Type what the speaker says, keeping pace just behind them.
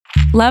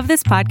Love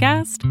this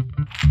podcast?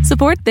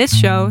 Support this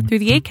show through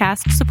the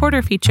Acast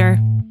supporter feature.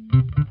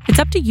 It's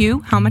up to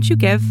you how much you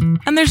give,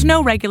 and there's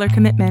no regular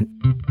commitment.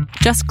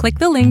 Just click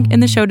the link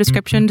in the show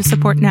description to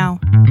support now.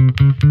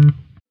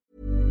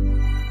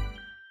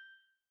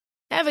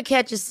 Ever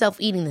catch yourself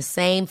eating the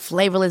same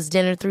flavorless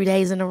dinner 3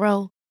 days in a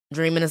row?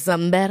 Dreaming of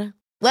something better?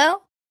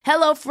 Well,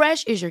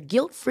 HelloFresh is your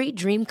guilt-free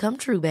dream come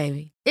true,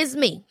 baby. It's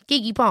me,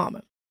 Keke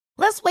Palmer.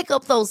 Let's wake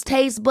up those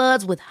taste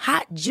buds with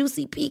hot,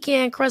 juicy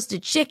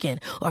pecan-crusted chicken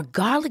or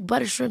garlic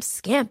butter shrimp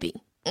scampi.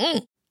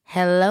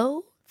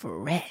 Hello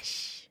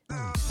Fresh.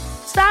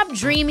 Stop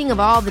dreaming of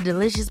all the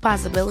delicious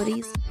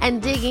possibilities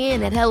and dig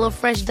in at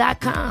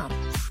HelloFresh.com.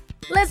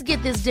 Let's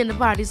get this dinner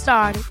party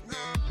started.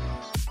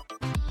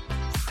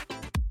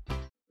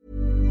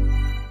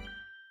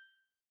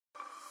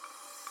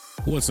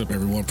 What's up,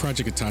 everyone?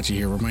 Project Itachi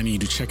here, reminding you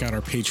to check out our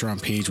Patreon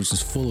page, which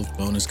is full of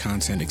bonus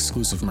content,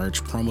 exclusive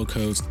merch, promo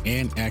codes,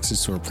 and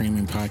access to our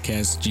premium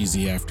podcast,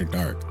 GZ After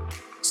Dark.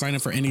 Sign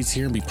up for any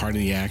tier and be part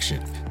of the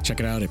action. Check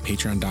it out at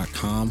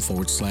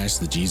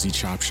patreon.com/the GZ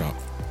Chop Shop.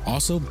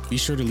 Also, be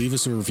sure to leave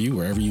us a review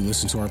wherever you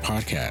listen to our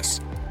podcast.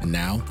 And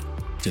now,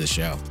 to the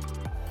show.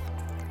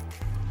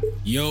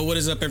 Yo, what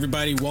is up,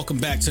 everybody? Welcome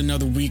back to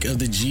another week of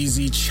the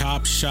GZ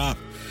Chop Shop.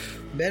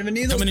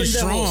 Bienvenidos, coming in pendejos.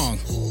 strong.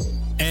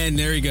 And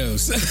there he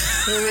goes.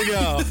 There we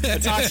go.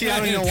 Itachi, I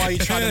don't even know why you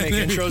try to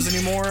make intros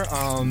anymore.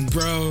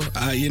 Bro,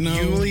 you know.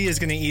 Yuli is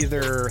going to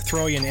either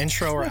throw you an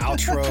intro or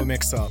outro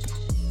mix up.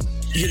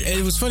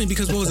 It was funny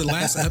because what was it,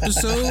 last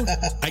episode?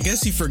 I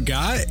guess he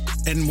forgot.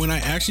 And when I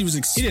actually was He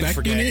expecting didn't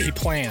forget. it, He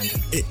planned.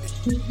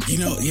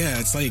 yeah,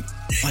 it's like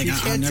You I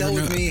can't never tell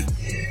know. with me.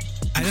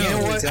 I know. You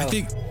know what? I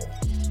think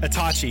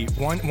Itachi,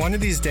 one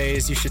of these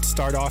days you should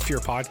start off your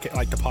podcast,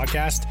 like the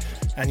podcast,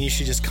 and you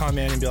should just come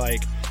in and be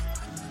like,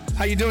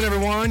 "How you doing,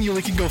 everyone?"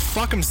 Yuli can go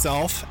fuck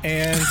himself,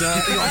 and you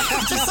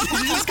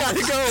just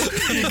gotta go.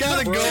 You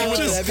gotta go with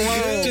this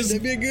flow.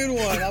 That'd be a good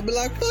one. I'll be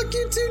like, "Fuck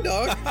you too,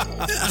 dog."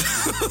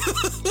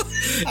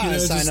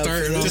 just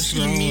start it off Just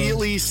strong.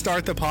 immediately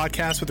start the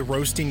podcast with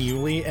roasting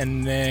Yuli,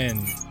 and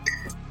then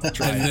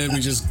we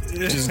just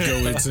go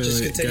into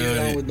Just it. continue it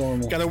on with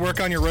normal. gotta work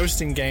on your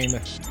roasting game,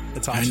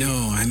 Itachi. I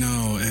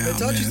know. Yeah, man,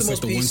 Itachi's it's the like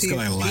most the one skill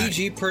I lack.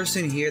 PG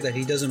person here that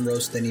he doesn't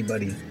roast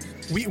anybody.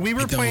 We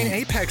were playing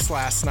Apex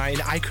last night,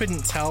 and I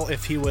couldn't tell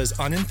if he was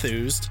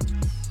unenthused,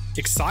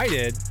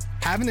 excited,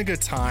 having a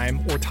good time,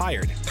 or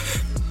tired.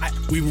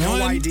 We won. No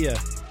idea.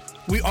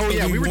 We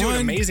were doing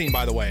amazing,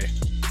 by the way.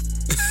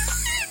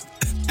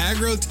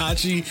 Aggro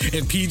Tachi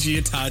and PG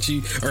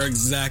Itachi are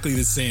exactly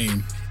the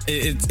same.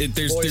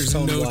 There's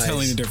no tone-wise.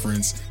 telling the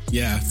difference.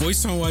 Yeah,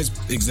 voice tone wise,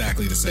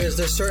 exactly the same.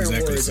 There's certain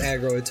Exactly words the same.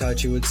 Aggro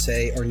Itachi would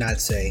say or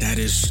not say. That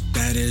is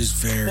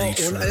very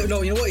true.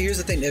 No, you know what? Here's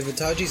the thing. If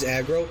Itachi's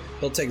aggro,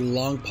 he'll take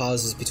long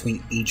pauses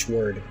between each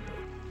word.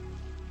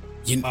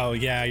 Oh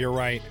yeah, you're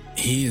right.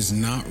 He is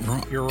not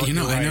wrong. You're I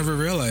right. never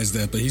realized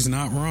that, but he's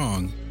not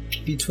wrong.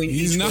 Between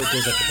He's each not- word,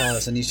 there's a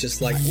pause, and he's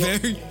just like,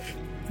 Very.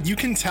 You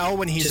can tell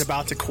when he's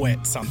about to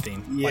quit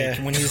something. Yeah. Like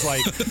when he's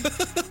like,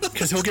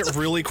 because he'll get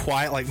really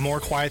quiet, like more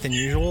quiet than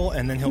usual,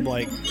 and then he'll be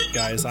like,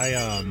 "Guys,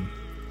 I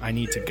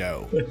need to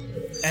go,"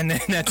 and then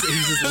he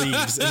just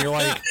leaves, and you're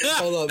like,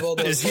 hold up.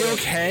 "Is he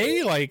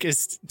okay? Like,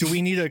 do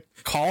we need to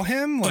call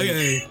him?" Like,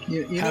 Okay.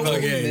 You know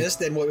what we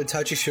missed, and what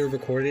Itachi should have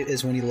recorded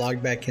is when he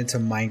logged back into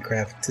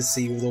Minecraft to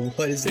see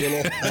what his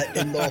little hut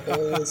in the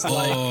hole is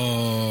like.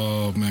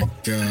 Oh my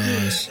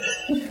gosh!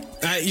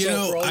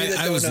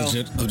 I was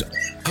legit.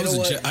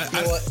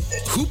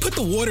 Who put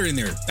the water in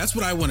there? That's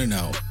what I want to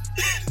know.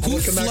 Who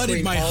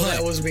flooded my hut?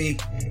 That was me.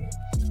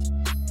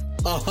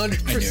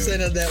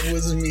 100% of that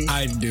was me.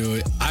 I knew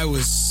it. I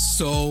was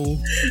so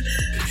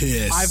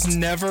pissed. I've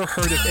never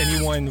heard of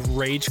anyone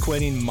rage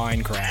quitting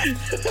Minecraft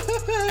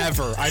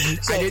ever. I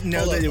didn't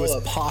know that it was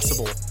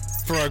possible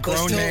for a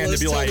grown man to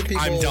be like,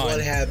 "I'm done."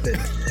 What happened?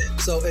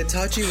 So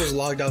Itachi was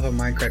logged off of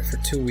Minecraft for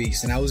 2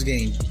 weeks, and I was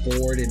getting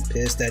bored and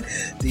pissed that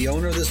the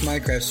owner of this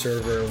Minecraft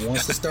server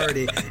wants to start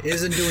it,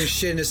 isn't doing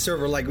shit in his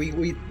server. Like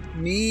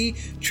me,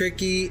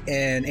 Tricky,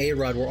 and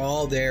A-Rod were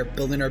all there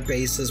building our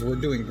bases. We're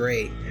doing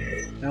great.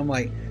 And I'm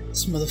like,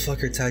 this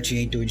motherfucker Itachi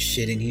ain't doing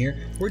shit in here.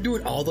 We're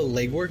doing all the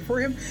legwork for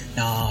him?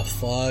 Nah,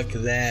 fuck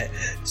that.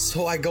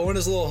 So I go in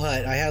his little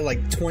hut. I had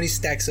like 20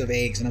 stacks of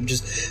eggs, and I'm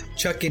just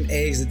chucking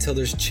eggs until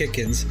there's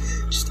chickens.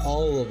 Just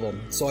all of them.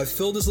 So I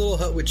filled this little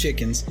hut with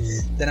chickens.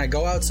 Then I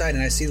go outside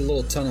and I see the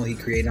little tunnel he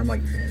created. I'm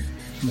like, I'm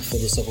gonna fill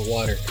this up with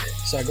water.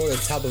 So I go to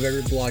the top of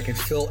every block and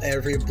fill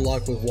every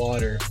block with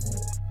water.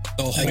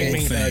 The whole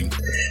thing.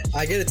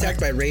 I get attacked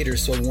by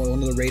raiders, so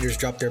one of the raiders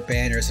dropped their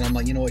banners, and I'm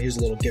like, you know what? Here's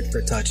a little gift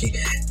for Itachi.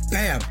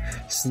 Bam!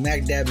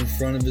 Smack dab in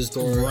front of his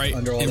door, Right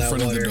under all in that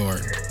front water. of the door.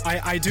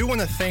 I do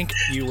want to thank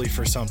Yuli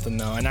for something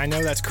though, and I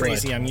know that's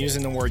crazy. What? I'm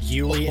using the word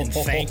Yuli and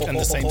thank in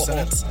the same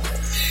sentence.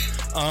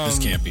 This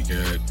can't be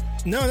good.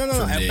 No.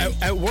 For me.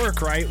 At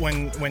work, right?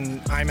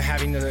 When I'm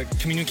having to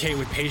communicate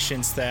with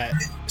patients that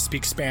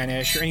speak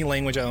Spanish or any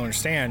language I don't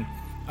understand,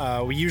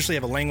 we usually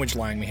have a language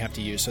line we have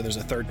to use. So there's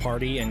a third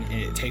party, and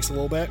it takes a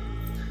little bit.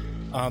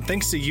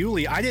 thanks to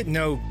Yuli, I didn't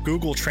know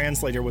Google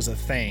Translator was a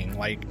thing.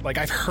 Like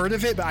I've heard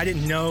of it, but I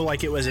didn't know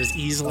like it was as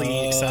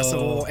easily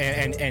accessible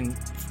and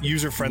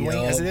user friendly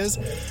as it is.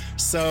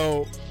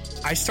 So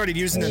I started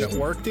using it at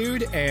work,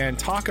 dude, and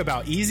talk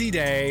about easy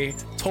day,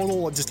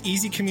 total just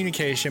easy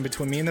communication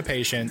between me and the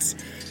patients.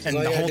 And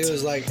all the you whole gotta do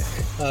is like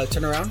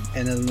turn around,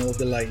 and then it'll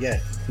be like,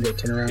 go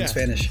turn around in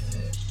Spanish.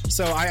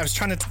 So I was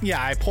trying to,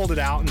 I pulled it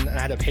out, and I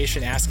had a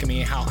patient asking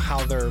me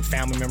how their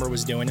family member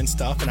was doing and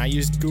stuff, and I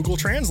used Google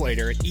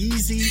Translator.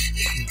 Easy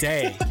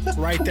day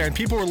right there. And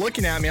people were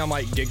looking at me. I'm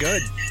like, get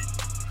good.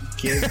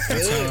 Get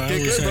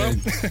good, bro.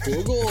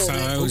 Google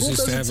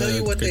doesn't tell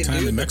you what they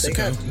do in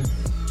Mexico.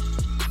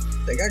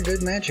 They got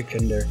good magic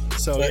in there.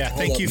 So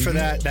thank you for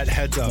that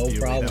heads up. No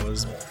problem. That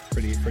was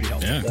pretty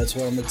helpful. Yeah. That's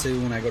what I'm gonna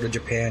do when I go to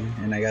Japan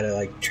and I gotta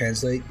like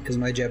translate, because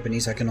my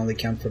Japanese I can only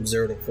count from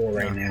 0 to 4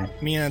 right now.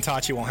 Me and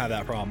Tachi won't have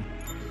that problem.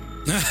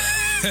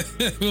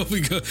 We'll be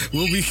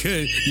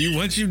good.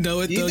 Once you know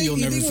it, though, you'll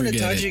never forget when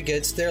it. Itachi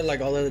gets there, like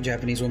all of the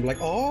Japanese will be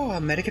like, "Oh,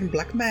 American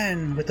black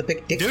man with a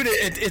big dick." Dude,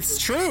 it's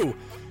true.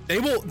 They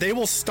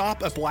will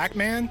stop a black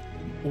man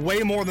way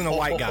more than a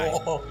white guy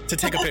to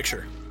take a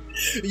picture.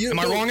 Am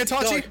I wrong,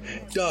 Itachi?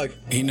 Doug.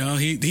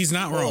 He's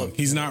not wrong.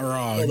 He's not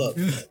wrong. Hold up.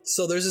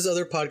 So there's this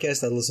other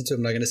podcast I listened to.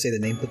 I'm not going to say the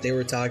name, but they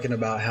were talking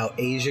about how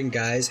Asian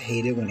guys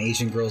hate it when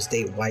Asian girls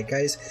date white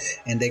guys,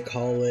 and they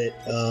call it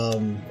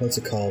what's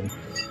it called?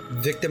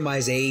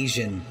 Victimize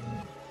Asian.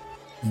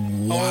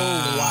 Wow.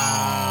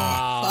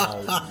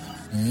 Wow.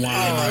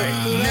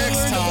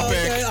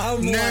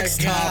 Next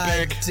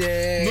topic.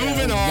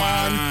 Moving on.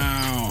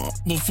 Wow.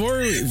 Before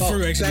we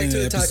actually back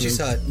to Itachi's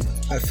hut.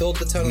 I filled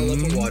the tunnel up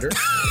with water.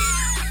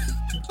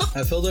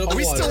 I filled it up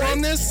with water. Are we still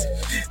on this?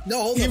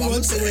 No, hold on. I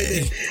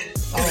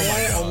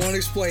want to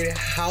explain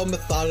how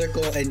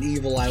methodical and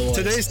evil I was.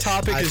 Today's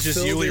topic is just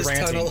Yuli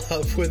ranting. I filled this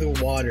tunnel up with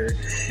water,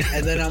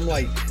 and then I'm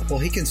like, well,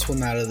 he can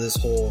swim out of this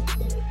hole.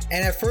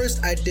 And at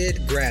first, I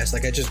did grass.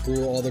 Like, I just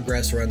grew all the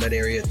grass around that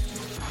area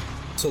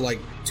to like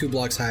 2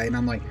 blocks high, and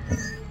I'm like,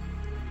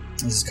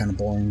 this is kind of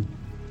boring.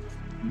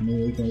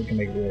 Maybe we can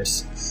make it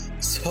worse.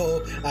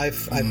 So I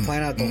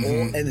plan out the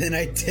hole, and then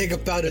I dig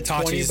about a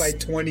 20 by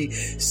 20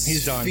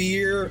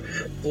 sphere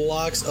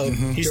blocks of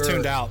dirt. He's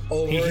tuned out.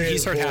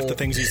 He's heard half the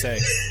things you say.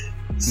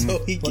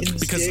 So he can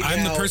because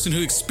I'm the person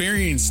who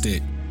experienced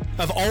it.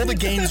 Of all the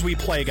games we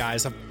play,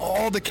 guys, of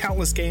all the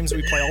countless games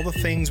we play, all the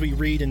things we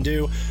read and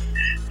do,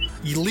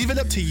 you leave it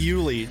up to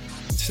Yuli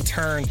to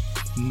turn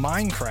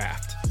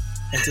Minecraft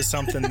into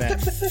something that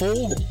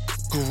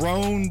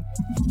full-grown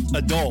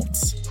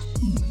adults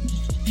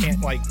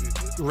can't, like,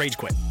 rage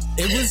quit.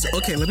 It was,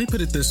 okay, let me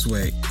put it this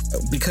way.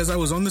 Because I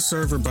was on the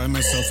server by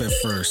myself at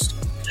first,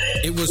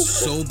 it was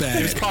so bad.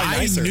 It was probably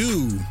nicer.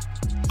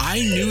 I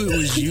knew it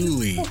was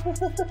Yuli,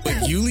 but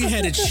Yuli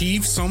had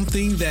achieved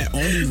something that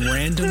only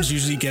randoms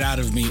usually get out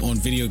of me on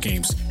video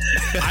games.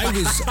 I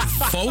was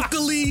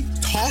vocally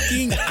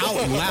talking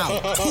out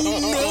loud to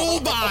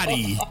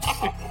nobody,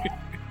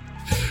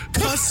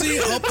 cussing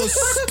up a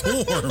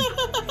storm.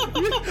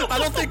 I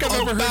don't think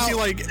I've ever heard you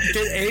like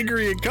get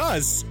angry and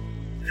cuss.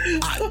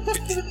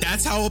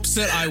 That's how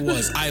upset I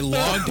was. I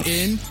logged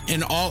in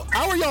and all.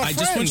 How are y'all friends?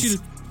 Just want you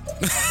to.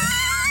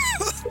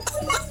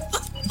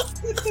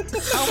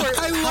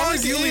 I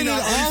logged in and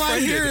all I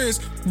hear is,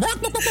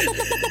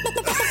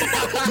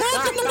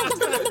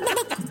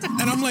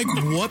 and I'm like,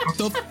 what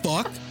the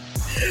fuck?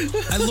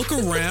 I look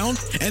around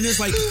and there's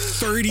like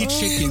 30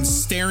 chickens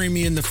staring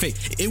me in the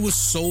face. It was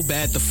so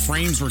bad the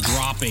frames were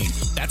dropping.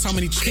 That's how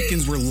many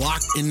chickens were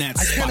locked in that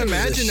spot. I can't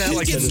imagine that.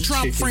 Like, gets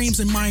drop frames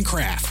in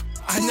Minecraft.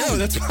 I know,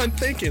 that's what I'm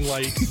thinking.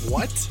 Like,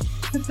 what?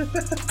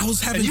 I was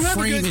having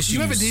frame issues.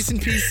 You have a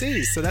decent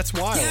PC, so that's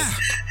wild. Yeah.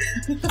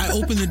 I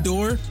opened the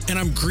door and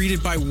I'm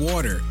greeted by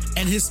water.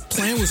 And his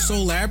plan was so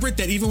elaborate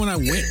that even when I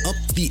went up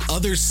the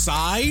other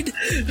side,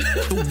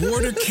 the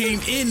water came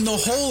in the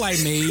hole I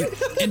made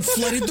and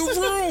flooded the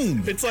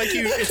room. It's like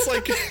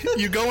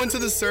you go into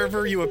the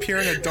server, you appear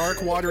in a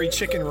dark, watery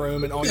chicken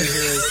room, and all you hear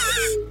is,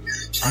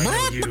 I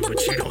know you,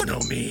 but you don't know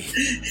me.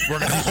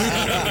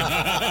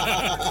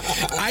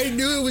 I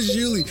knew it was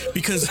Yuli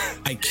because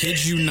I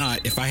kid you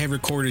not, if I had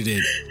recorded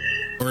it,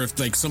 or if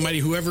like somebody,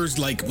 whoever's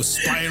like was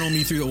spying on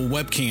me through a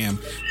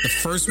webcam, the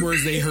first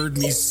words they heard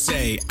me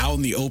say out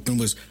in the open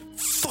was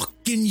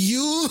 "fucking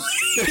you."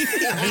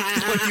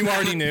 Like you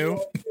already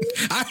knew.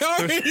 I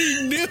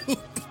already knew.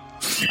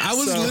 I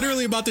was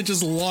literally about to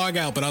just log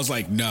out, but I was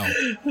like, no,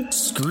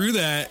 screw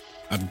that.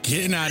 I'm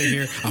getting out of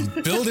here. I'm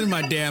building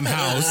my damn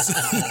house.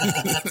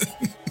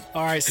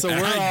 All right, so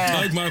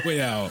I dug my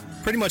way out.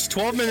 Pretty much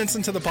 12 minutes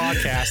into the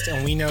podcast,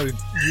 and we know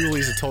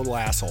Yuli's a total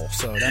asshole.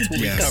 So that's what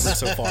we've covered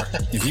so far.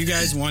 If you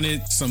guys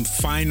wanted some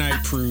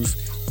finite proof,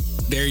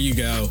 There you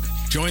go.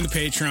 Join the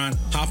Patreon,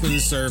 hop in the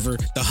server.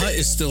 The hut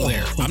is still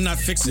there. I'm not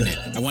fixing it.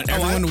 I want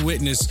everyone to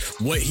witness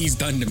what he's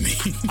done to me.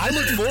 I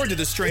look forward to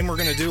the stream we're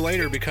going to do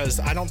later because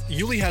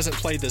Yuli hasn't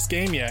played this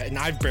game yet, and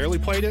I've barely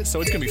played it,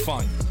 so it's going to be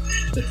fun.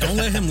 Don't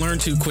let him learn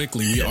too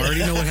quickly. We already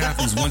know what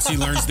happens once he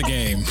learns the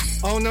game.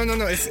 Oh no!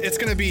 It's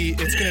gonna be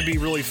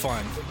really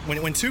fun.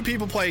 When two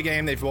people play a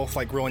game they've both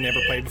like really never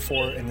played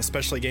before, and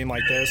especially a game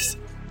like this,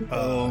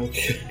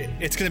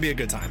 it's gonna be a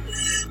good time.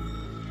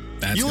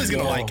 Yuli's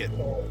gonna like it.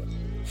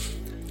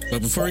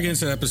 But before we get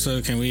into the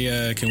episode, can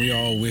we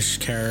all wish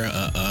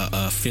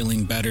Kara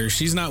feeling better?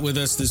 She's not with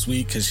us this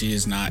week because she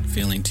is not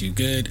feeling too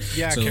good.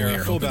 Yeah, so Kara, we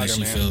are hoping that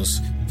she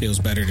feels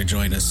better to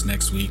join us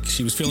next week.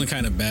 She was feeling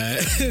kind of bad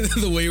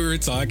the way we were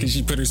talking.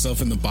 She put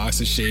herself in the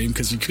box of shame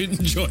because she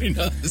couldn't join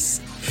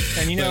us.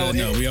 And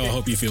we all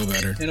hope you feel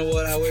better. You know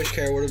what? I wish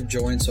Kara would have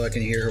joined so I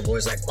can hear her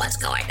voice like, "What's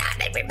going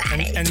on,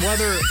 everybody?" And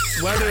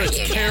whether it's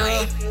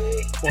Kara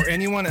or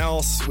anyone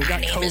else, we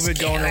got COVID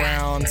going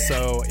around.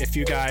 So if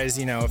you guys,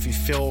 if you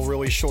feel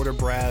really short of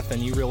breath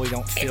and you really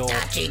don't feel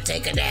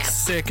take a nap.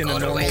 Sick in the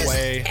normal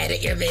way,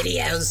 edit your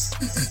videos.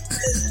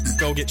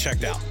 Go get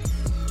checked out.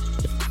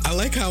 I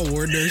like how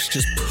Ward Nurse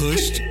just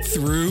pushed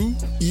through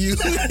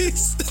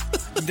Yuli's.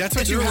 That's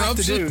what you have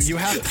to do. You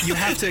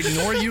have to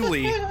ignore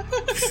Yuli.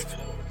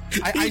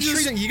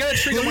 You gotta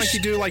treat him like you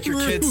do like your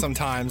kids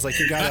sometimes. Like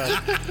you gotta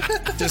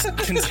just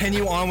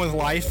continue on with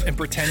life and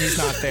pretend he's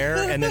not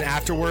there, and then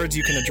afterwards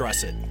you can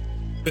address it.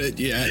 But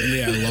yeah,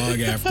 log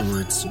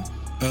afterwards.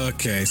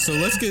 Okay, so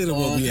let's get into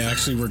what we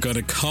actually were going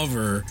to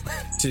cover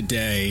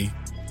today.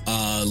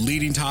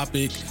 Leading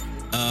topic,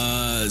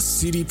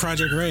 CD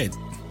Projekt Red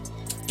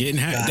getting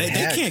hacked. They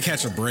can't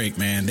catch a break,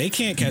 man. They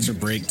can't catch a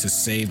break to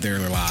save their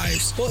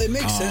lives. Well, it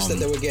makes sense that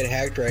they would get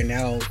hacked right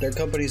now. Their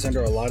company's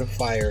under a lot of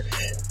fire,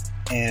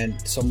 and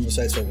some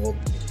sites are, well,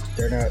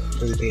 they're not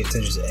really paying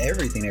attention to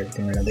everything right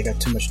now. They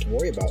got too much to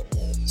worry about.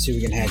 See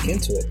if we can hack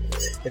into it.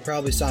 They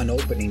probably saw an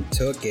opening,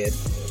 took it,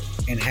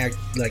 and hacked.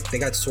 Like, they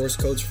got source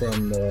codes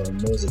from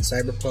what was it,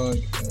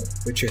 Cyberpunk,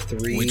 Witcher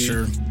 3.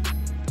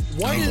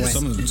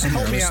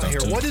 Help me out here.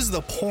 Too. What is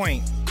the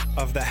point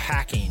of the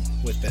hacking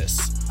with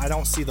this? I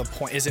don't see the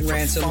point. Is it for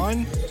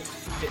fun?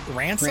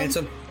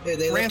 Ransom?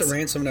 They left a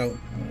ransom note.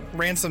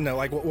 Ransom note.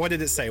 Like, what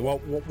did it say?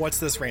 What's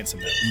this ransom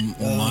note?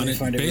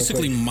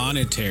 Basically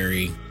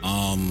monetary.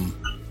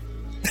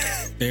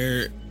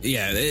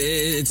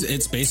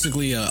 It's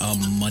basically a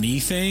money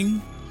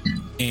thing,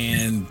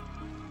 and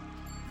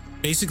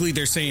basically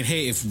they're saying,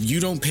 hey, if you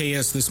don't pay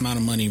us this amount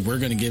of money, we're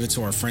going to give it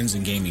to our friends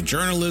in gaming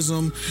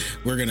journalism.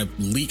 We're going to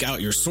leak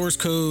out your source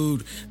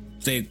code.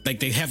 They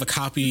have a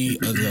copy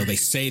of, they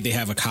say they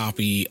have a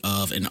copy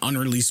of an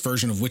unreleased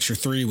version of Witcher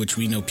 3, which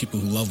we know people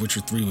who love Witcher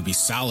 3 would be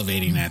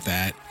salivating at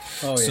that.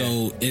 Oh, yeah.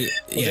 So they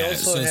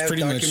also have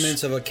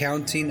documents of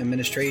accounting,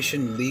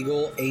 administration,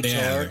 legal,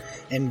 HR,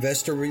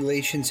 investor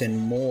relations, and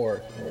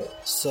more.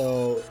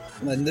 So,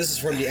 and this is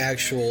from the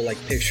actual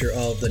picture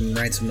of the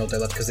ransom note they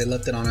left, because they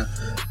left it on a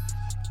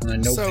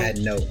notepad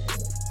note.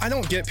 I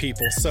don't get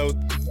people. So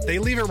they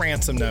leave a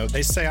ransom note.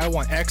 They say, I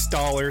want X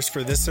dollars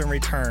for this in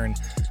return.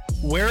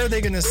 Where are they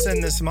going to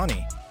send this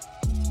money?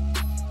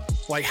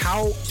 Like,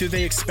 how do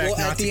they expect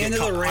not to get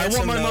caught? I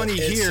want my money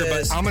here,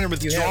 but I'm going to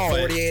withdraw it. You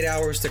have 48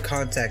 hours to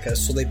contact us.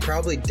 So they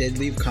probably did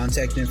leave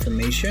contact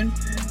information,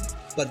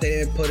 but they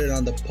didn't put it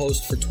on the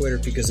post for Twitter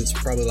because it's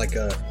probably like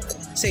a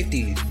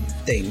safety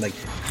thing. Like,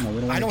 we don't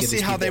want I don't to give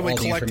see how they would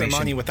collect the information.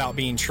 money without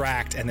being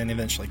tracked and then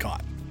eventually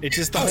caught. It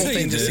just, the whole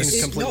thing just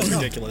seems completely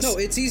ridiculous. No,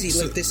 it's easy.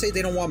 Look, they say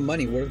they don't want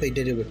money. What if they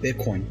did it with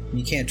Bitcoin?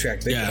 You can't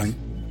track Bitcoin.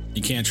 Yeah,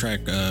 you can't track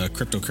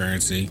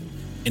cryptocurrency.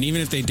 And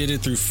even if they did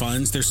it through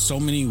funds, there's so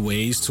many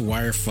ways to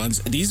wire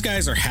funds. These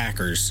guys are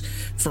hackers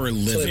for a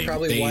living. So they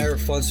probably wire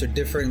funds to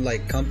different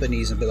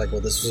companies and be like,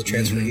 well, this was a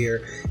transfer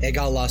here. It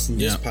got lost in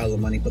this pile of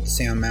money, but the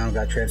same amount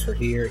got transferred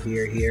here.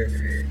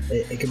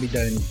 It can be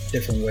done in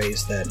different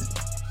ways that...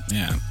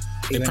 Yeah.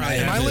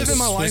 Am I living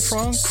my life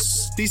wrong?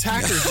 These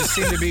hackers just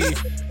seem to be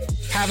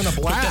having a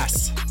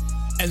blast.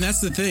 And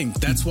that's the thing.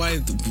 That's why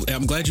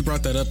I'm glad you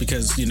brought that up,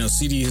 because,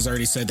 CD has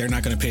already said they're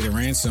not going to pay the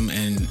ransom,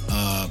 and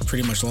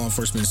pretty much law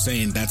enforcement is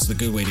saying that's the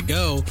good way to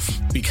go,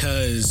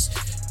 because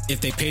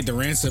if they paid the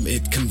ransom,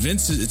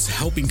 it's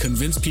helping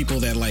convince people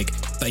that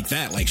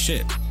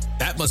shit,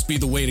 that must be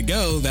the way to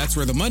go. That's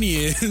where the money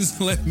is.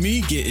 Let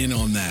me get in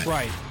on that.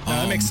 Right. No,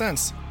 that makes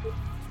sense.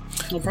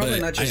 Well, probably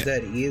not just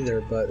that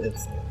either, but if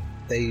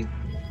they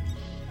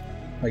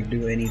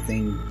do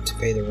anything to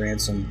pay the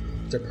ransom,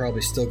 they're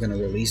probably still going to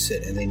release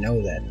it, and they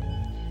know that.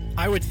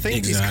 I would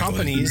think these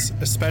companies,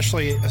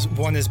 especially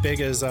one as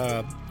big as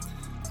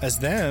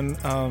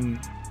them,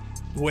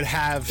 would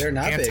have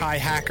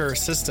anti-hacker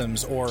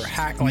systems or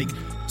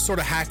sort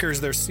of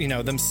hackers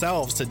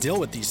themselves to deal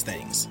with these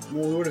things.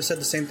 Well, we would have said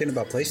the same thing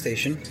about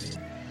PlayStation.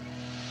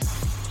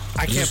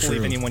 I can't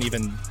believe anyone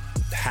even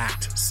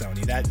hacked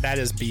Sony. That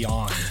is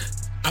beyond.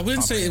 I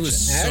wouldn't say it was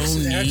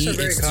Sony.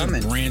 It's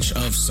a branch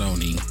of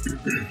Sony.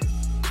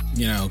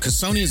 Because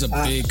Sony is a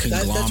big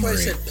conglomerate. That's why I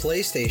said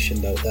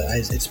PlayStation, though.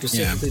 It's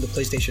specifically the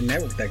PlayStation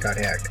Network that got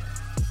hacked.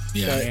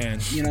 Yeah. But, Man.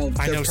 you know,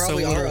 I there know so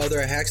probably are little.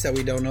 other hacks that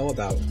we don't know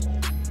about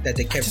that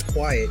they kept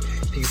quiet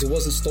because it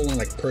wasn't stolen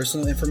like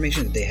personal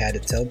information that they had to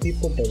tell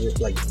people, but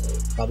like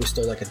probably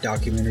stole like a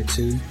document or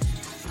two.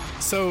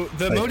 So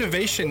the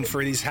motivation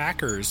for these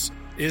hackers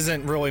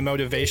isn't really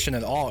motivation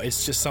at all.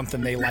 It's just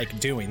something they like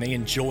doing. They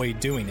enjoy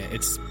doing it.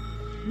 It's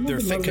they're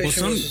The thinking,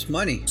 motivation was just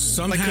money.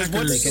 Some like, 'cause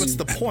hackers. what's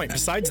the point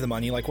besides the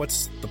money? Like,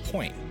 what's the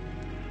point?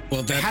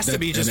 Well, that It has to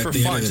be just and for at the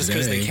end fun, of the just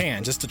because they day-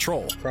 can, just to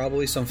troll.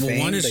 Probably some Well, fame.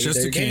 one is just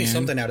they're a getting can.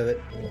 something out of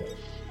it.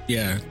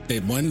 Yeah, they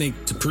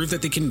to prove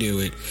that they can do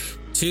it.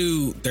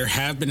 Two, there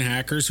have been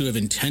hackers who have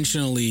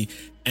intentionally,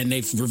 and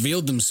they've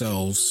revealed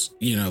themselves,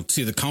 you know,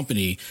 to the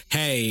company.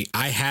 Hey,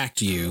 I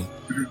hacked you.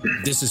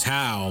 This is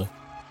how.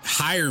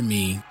 Hire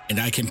me, and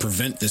I can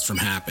prevent this from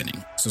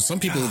happening. So some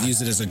people have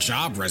used it as a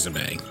job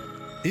resume.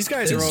 These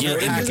guys are Yeah, over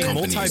in the hacking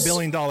companies.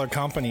 multi-billion-dollar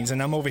companies,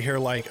 and I'm over here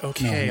like,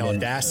 okay, No, man.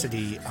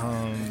 Audacity,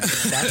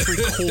 that's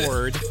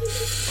record.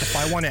 If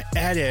I want to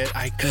edit,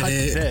 I cut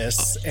Edit.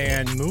 this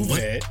and move What?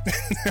 it.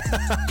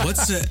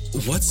 What's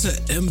a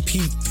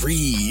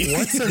MP3?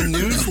 What's a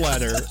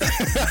newsletter?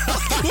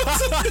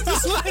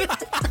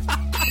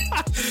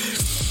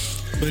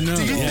 But no,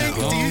 Do you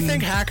yeah,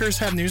 think hackers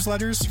have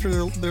newsletters for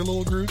their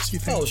little groups? You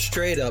think? Oh,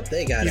 straight up,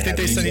 they got. You think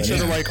they send each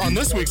other like on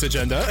this week's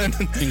agenda and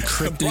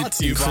brought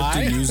to you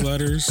by?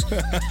 newsletters.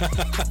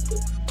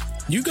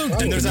 You go.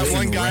 And there's that dig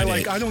one in guy Reddit.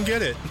 like I don't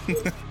get it.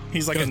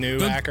 He's like a new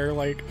Go- hacker.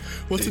 Like,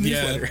 what's a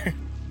newsletter? Yeah.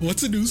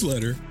 What's a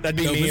newsletter? That'd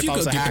be No, me but if you I go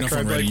was a deep enough hacker.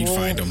 on I'd be Reddit, like, you well,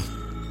 find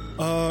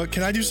them.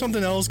 Can I do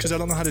something else? Because I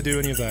don't know how to do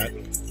any of that.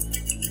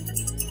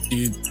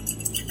 Dude,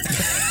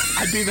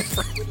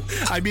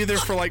 I'd be there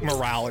for like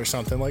morale or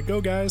something. Like,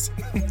 go guys.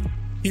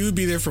 he would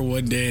be there for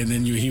one day, and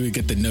then he would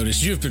get the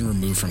notice you have been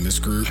removed from this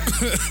group.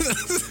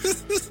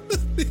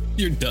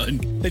 You're done.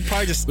 They'd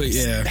probably just But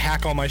yeah.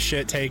 hack all my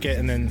shit, take it,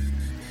 and then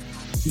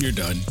You're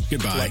done.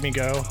 Goodbye. let me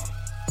go.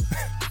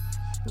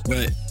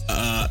 But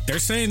they're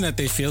saying that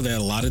they feel that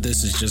a lot of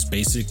this is just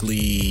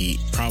basically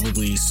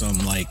probably some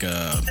like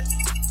I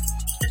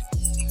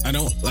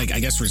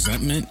guess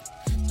resentment,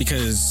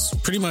 because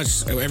pretty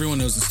much everyone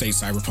knows the state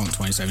Cyberpunk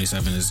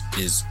 2077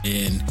 is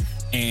in,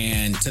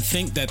 and to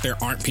think that there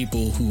aren't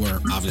people who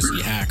are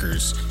obviously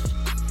hackers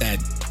that,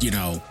 you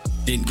know,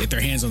 didn't get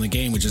their hands on the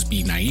game would just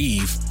be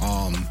naive.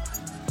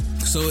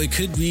 So it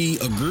could be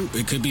a group,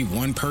 it could be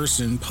one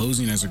person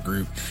posing as a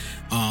group,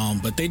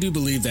 but they do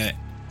believe that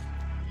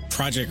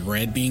Project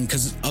Red being,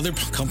 because other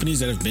companies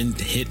that have been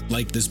hit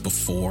like this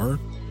before,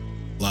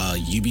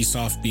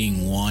 Ubisoft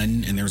being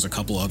one, and there's a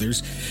couple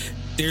others,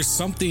 there's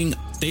something,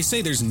 they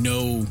say there's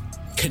no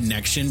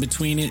connection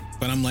between it,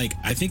 but I'm like,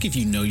 I think if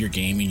you know your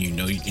game and you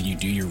know and you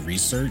do your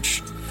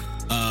research,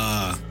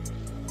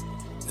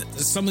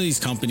 some of these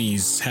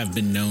companies have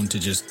been known to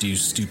just do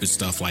stupid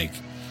stuff. Like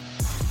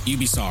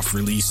Ubisoft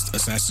released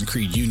Assassin's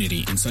Creed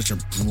Unity in such a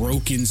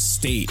broken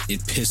state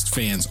it pissed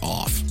fans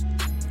off.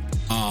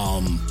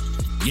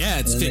 Yeah,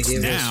 it's And then fixed they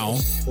gave now.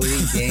 us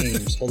free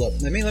games. Hold up.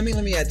 Let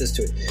me add this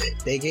to it.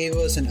 They gave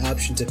us an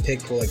option to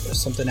pick like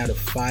something out of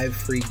 5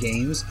 free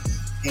games,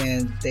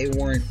 and they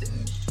weren't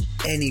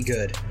any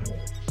good.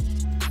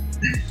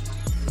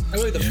 I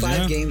like the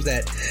 5 games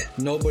that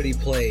nobody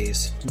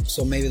plays.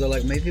 So maybe they're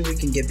like, maybe we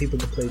can get people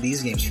to play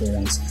these games for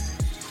once.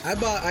 I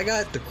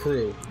got The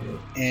Crew,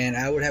 and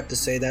I would have to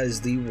say that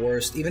is the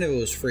worst. Even if it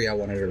was free, I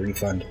wanted a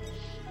refund.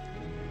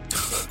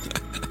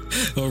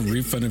 A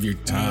refund of your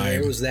time.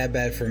 It was that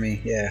bad for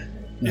me. Yeah.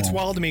 It's No.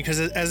 wild to me because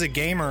as a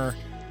gamer,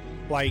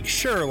 like,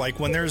 sure, like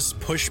when there's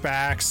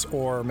pushbacks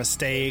or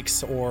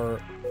mistakes or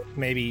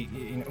maybe,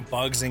 you know,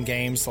 bugs in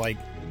games, like,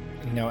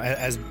 you know,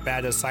 as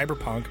bad as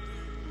Cyberpunk,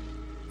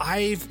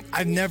 I've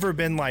never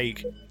been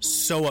like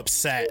so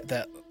upset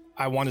that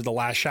I wanted to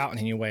lash out in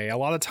any way. A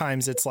lot of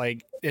times it's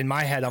like in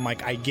my head, I'm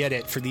like, I get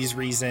it for these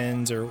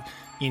reasons, or,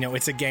 you know,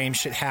 it's a game,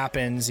 shit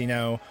happens, you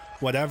know,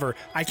 whatever.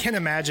 I can't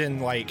imagine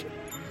like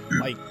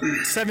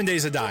 7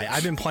 Days to Die.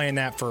 I've been playing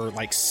that for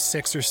like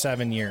 6 or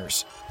 7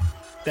 years.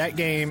 That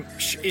game,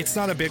 it's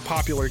not a big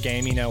popular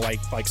game, you know, like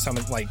some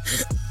like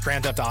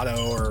Grand Theft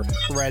Auto or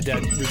Red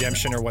Dead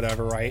Redemption or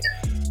whatever, right?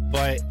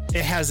 But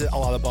it has a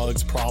lot of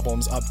bugs,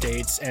 problems,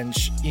 updates, and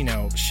you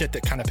know, shit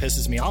that kind of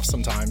pisses me off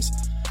sometimes.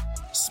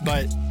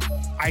 But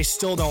I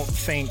still don't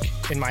think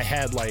in my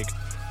head like,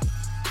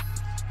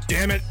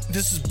 damn it,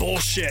 this is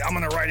bullshit. I'm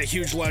gonna write a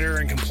huge letter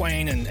and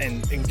complain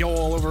and go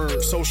all over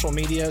social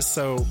media.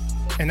 So,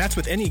 and that's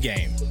with any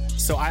game.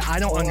 So I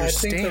don't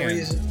understand. I think the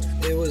reason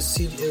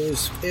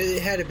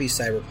it had to be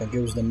Cyberpunk. It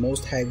was the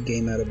most hyped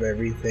game out of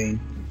everything.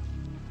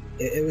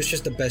 It was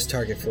just the best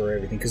target for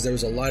everything because there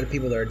was a lot of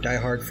people that are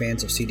diehard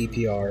fans of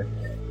CDPR,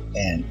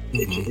 and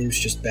it was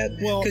just bad.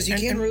 Well, because you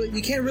can't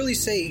really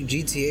say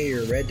GTA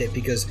or Red Dead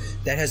because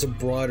that has a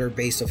broader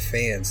base of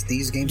fans.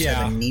 These games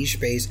have a niche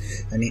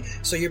base.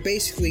 So you're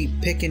basically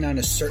picking on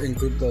a certain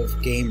group of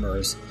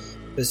gamers.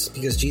 Because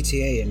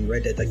GTA and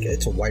Red Dead, like,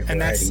 it's a wide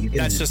variety. And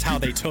that's just how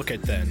they took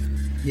it then.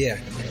 Yeah.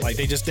 Like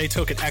they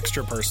took it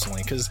extra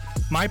personally. Because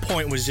my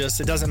point was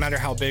just, it doesn't matter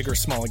how big or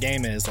small a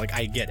game is. Like,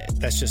 I get it.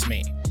 That's just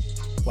me.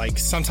 Like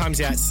sometimes,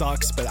 yeah, it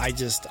sucks, but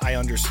I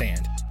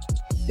understand.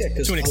 Yeah,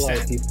 because to an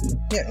extent.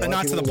 But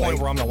not to the point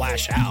where I'm gonna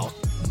lash out.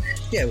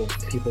 Yeah, well,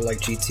 people like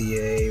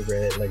GTA,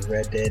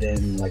 Red Dead,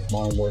 and like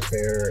Modern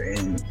Warfare,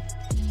 and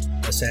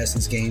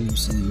Assassin's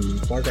games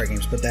and Far Cry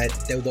games, but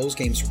those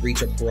games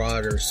reach a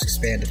broader,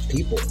 expanded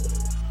people.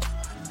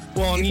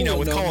 Well, and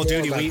with Call of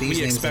Duty,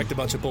 we expect a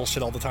bunch of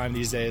bullshit all the time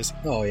these days.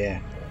 Oh yeah,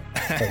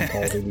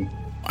 Call of Duty.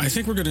 I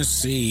think we're going to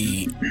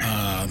see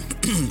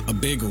a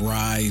big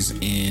rise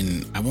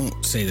in, I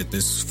won't say that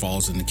this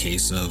falls in the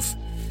case of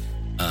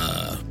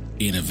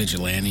being a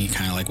vigilante,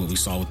 kind of like what we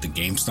saw with the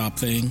GameStop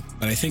thing,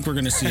 but I think we're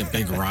going to see a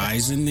big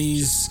rise in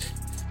these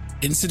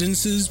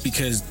incidences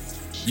because,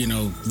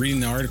 reading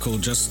the article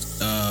just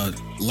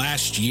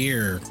last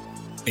year,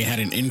 they had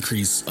an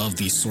increase of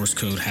these source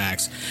code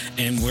hacks,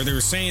 and where they were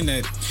saying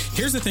that,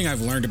 here's the thing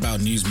I've learned about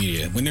news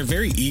media: when they're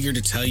very eager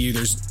to tell you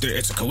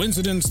it's a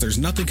coincidence, there's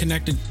nothing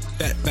connected,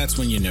 that's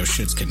when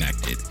shit's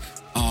connected,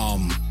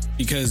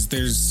 because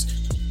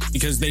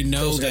they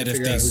know that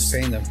if they who's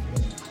paying them.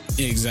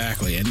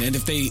 Exactly, and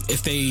if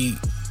they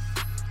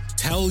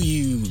tell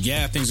you,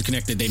 yeah, things are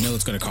connected, they know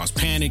it's going to cause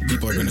panic.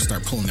 People are going to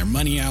start pulling their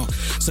money out.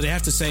 So they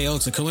have to say, oh,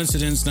 it's a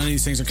coincidence. None of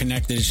these things are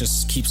connected. It's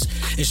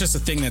just a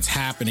thing that's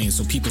happening.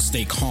 So people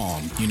stay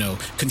calm,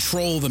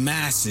 control the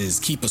masses,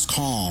 keep us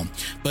calm.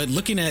 But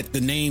looking at the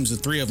names, the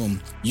three of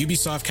them,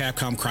 Ubisoft,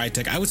 Capcom,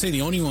 Crytek, I would say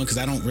the only one, because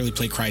I don't really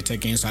play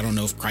Crytek games, so I don't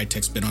know if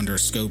Crytek's been under a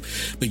scope,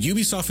 but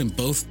Ubisoft and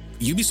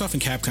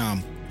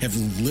Capcom have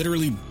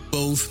literally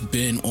both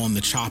been on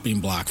the chopping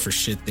block for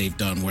shit they've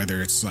done,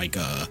 whether it's like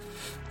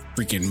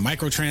freaking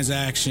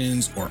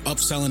microtransactions or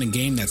upselling a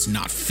game that's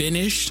not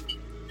finished.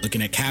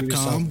 Looking at Capcom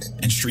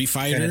Ubisoft and Street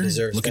Fighter,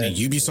 looking at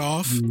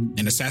Ubisoft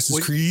and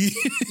Assassin's Creed.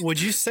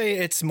 Would you say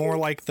it's more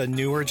like the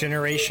newer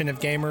generation of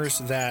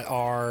gamers that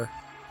are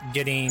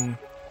getting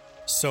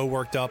so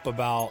worked up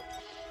about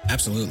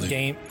absolutely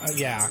game?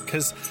 Yeah,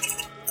 because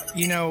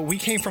we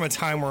came from a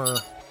time where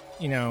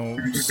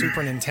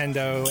Super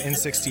Nintendo,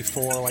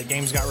 N64, like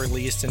games got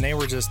released, and they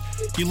were just,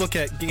 you look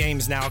at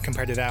games now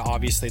compared to that,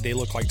 obviously they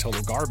look like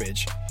total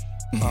garbage.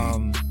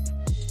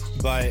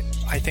 But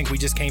I think we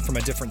just came from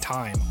a different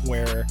time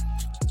where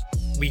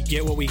we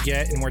get what we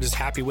get and we're just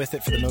happy with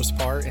it for the most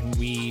part, and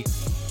we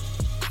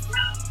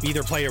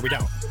either play or we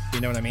don't.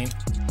 You know what I mean?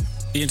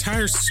 The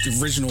entire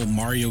original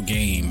Mario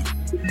game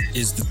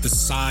is the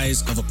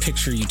size of a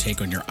picture you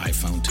take on your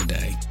iPhone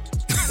today.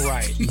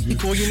 Right.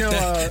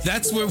 Well,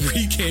 that's where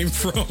we came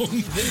from.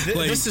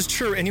 This is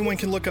true. Anyone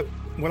can look up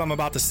what I'm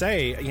about to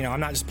say. I'm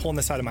not just pulling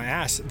this out of my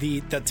ass.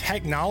 The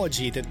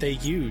technology that they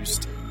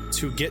used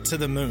to get to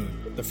the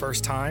moon the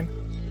first time,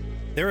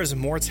 there is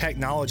more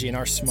technology in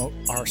our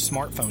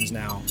smartphones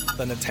now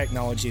than the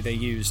technology they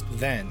used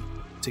then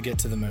to get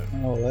to the moon.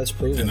 Oh, that's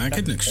proven. And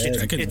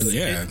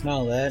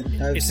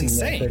it's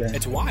insane.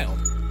 It's wild.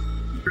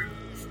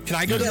 Can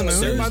I go to the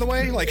moon, by the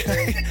way? Like,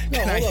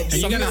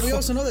 we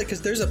also know that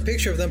because there's a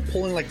picture of them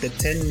pulling like the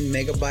 10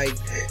 megabyte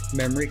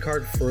memory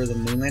card for the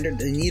moon lander.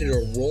 They needed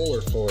a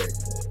roller for it.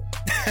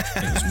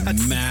 It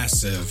was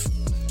massive.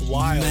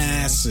 Wild.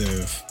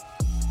 Massive.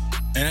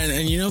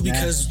 And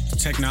because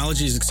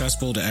technology is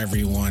accessible to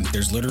everyone,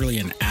 there's literally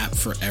an app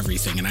for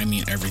everything. And I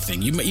mean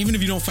everything. Even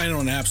if you don't find it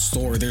on an app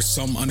store, there's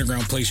some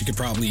underground place you could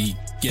probably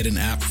get an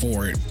app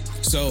for it.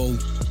 So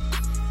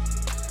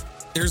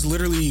there's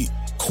literally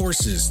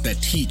courses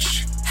that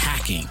teach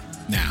hacking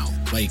now.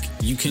 Like,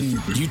 you can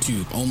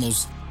YouTube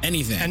almost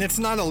anything. And it's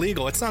not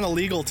illegal. It's not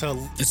illegal to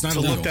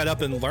look that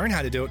up and learn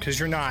how to do it, because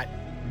you're not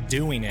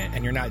doing it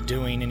and you're not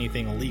doing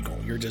anything illegal.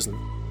 You're just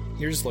looking.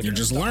 You're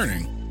just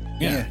learning.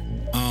 Yeah.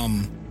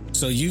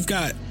 So you've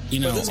got,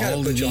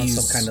 all put of you on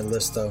these, some kind of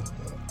list, though.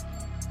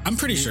 I'm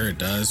pretty sure it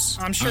does.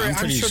 I'm sure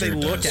they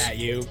look at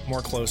you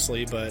more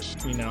closely, but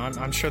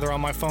I'm sure they're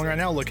on my phone right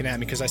now looking at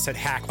me because I said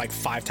hack like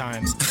 5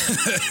 times.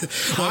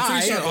 Well, I'm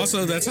pretty sure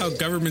also that's how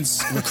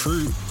governments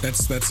recruit.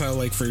 That's how,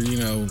 like, for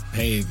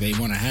hey, they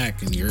want to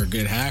hack and you're a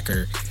good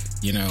hacker.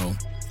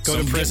 Go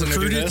to prison to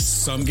do this.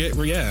 Some get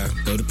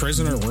go to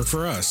prison or work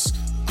for us.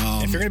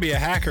 If you're gonna be a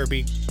hacker,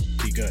 be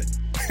good.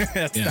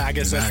 I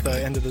guess that's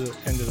the end of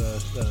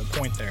the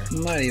point there.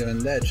 Not even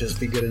that, just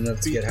be good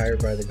enough to get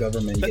hired by the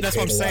government. That's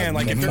what I'm saying.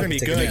 Like, if you're gonna be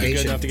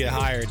good enough to get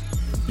hired,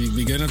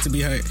 be good enough to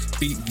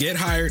get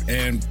hired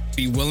and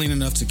be willing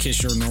enough to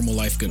kiss your normal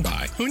life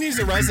goodbye. Who needs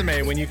a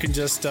resume when you can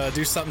just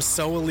do something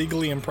so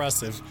illegally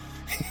impressive?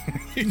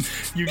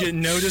 You get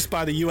noticed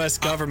by the U.S.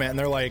 government, and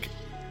they're like,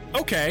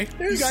 "Okay,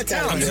 you got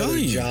talent." I'm telling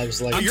you,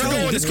 jobs like you're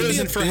going to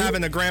prison for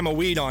having a gram of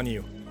weed on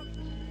you.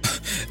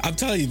 I'm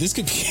telling you, this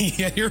could be.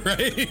 Yeah, you're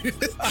right.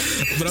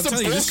 But I'm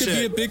telling you, this could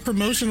be a big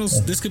promotional.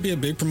 This could be a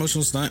big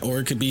promotional stunt, or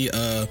it could be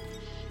a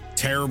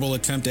terrible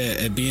attempt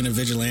at being a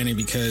vigilante,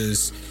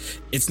 because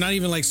it's not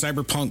even like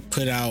Cyberpunk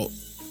put out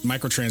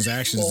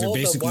microtransactions. Well,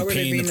 they're basically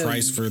paying the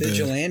price for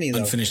the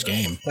unfinished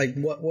game. Like,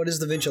 what is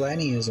the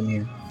vigilanteism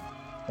here?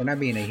 They're not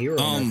being a hero.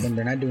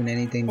 They're not doing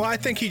anything. Well, I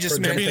think he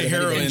just meant being a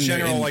hero in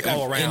general, like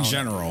all around.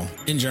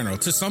 In general,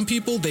 to some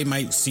people, they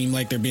might seem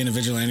like they're being a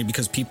vigilante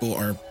because people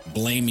are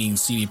blaming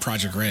CD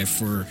Projekt Red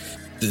for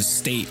the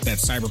state that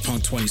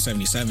Cyberpunk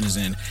 2077 is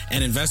in,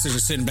 and investors are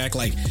sitting back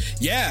like,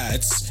 yeah,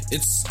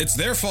 it's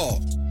their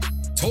fault,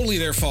 totally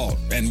their fault,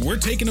 and we're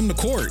taking them to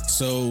court.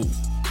 So,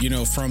 you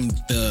know, from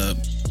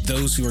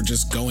those who are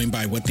just going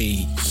by what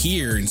they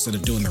hear instead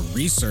of doing the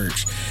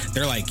research,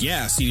 they're like,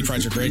 yeah, CD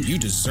Projekt Red, you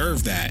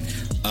deserve that.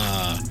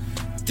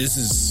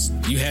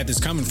 You had this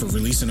coming for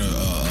releasing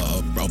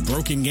a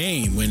broken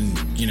game when,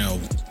 you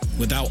know,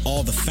 without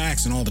all the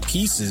facts and all the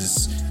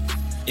pieces,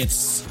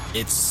 it's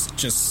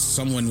just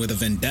someone with a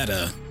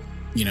vendetta,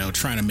 you know,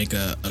 trying to make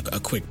a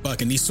quick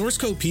buck. And these source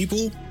code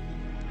people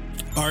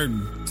are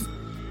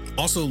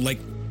also, like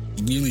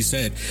Yuli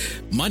said,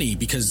 money,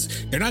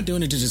 because they're not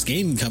doing it to just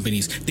gaming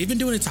companies. They've been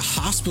doing it to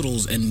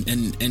hospitals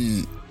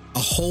and a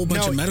whole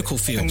bunch of medical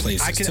field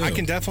places. I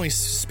can definitely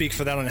speak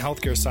for that on the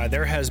healthcare side.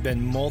 There has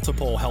been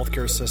multiple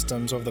healthcare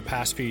systems over the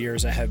past few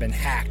years that have been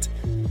hacked,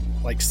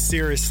 like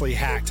seriously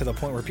hacked, to the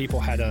point where people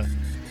had to,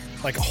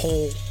 like,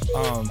 whole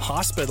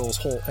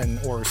hospitals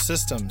or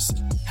systems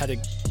had to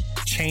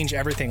change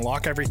everything,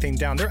 lock everything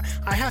down.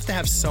 I have to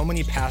have so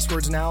many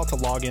passwords now to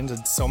log into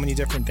so many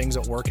different things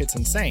at work. It's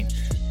insane.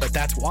 But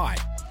that's why,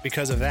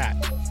 because of that.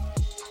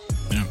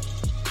 Yeah.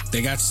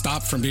 They got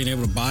stopped from being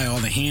able to buy all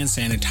the hand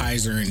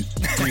sanitizer and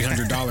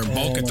 $300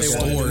 bulk at the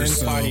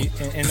stores.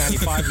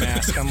 N95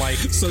 mask. I'm like,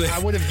 I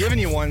would have given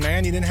you one,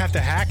 man. You didn't have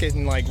to hack it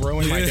and like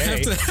ruin my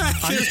day.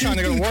 I'm just trying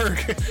to go to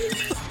work.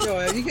 Yo,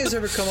 have you guys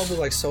ever come up with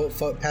like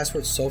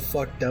passwords so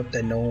fucked up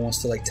that no one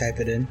wants to like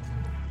type it in?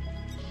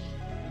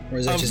 Or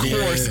is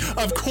that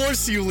of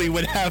course, Yuli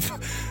would have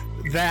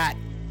that.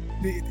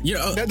 You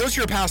know, those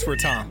are your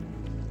passwords, huh?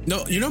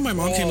 No, you know, my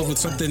mom came up with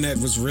something that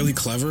was really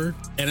clever,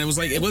 and it was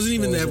like, it wasn't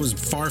even that it was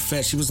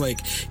far-fetched. She was like,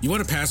 you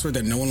want a password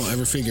that no one will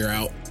ever figure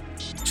out?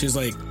 She was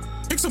like,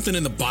 pick something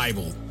in the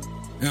Bible.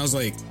 And I was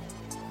like,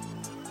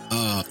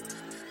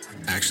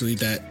 actually,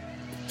 that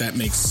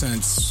makes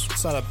sense.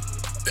 It's not a...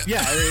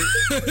 Yeah.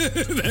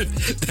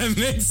 that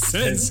makes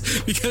sense,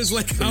 because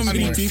like how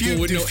many people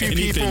would know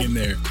anything in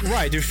there?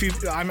 Right.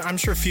 I'm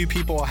sure few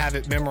people have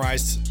it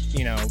memorized,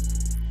 you know,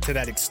 to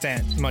that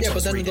extent. Yeah,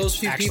 but then those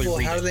few people,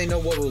 how do they know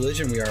what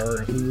religion we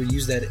are? Or we would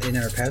use that in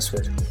our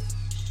password.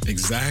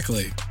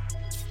 Exactly.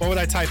 What would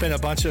I type in? A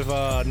bunch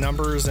of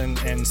numbers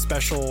and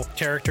special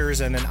characters,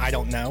 and then I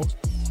don't know.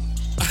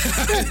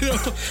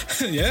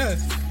 Yeah.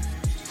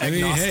 I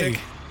mean, Agnostic.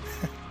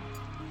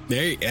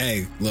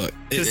 hey, look.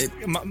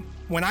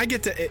 When I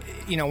get to,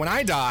 you know, when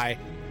I die,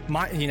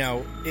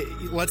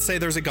 let's say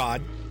there's a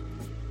God,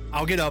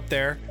 I'll get up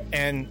there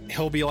and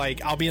he'll be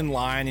like, I'll be in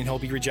line and he'll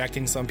be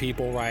rejecting some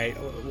people, right?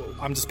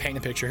 I'm just painting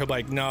a picture. He'll be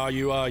like, no,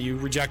 you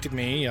rejected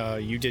me.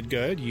 You did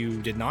good.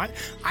 You did not.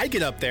 I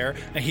get up there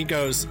and he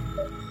goes,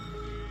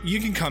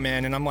 you can come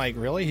in. And I'm like,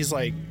 really? He's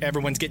like,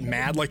 everyone's getting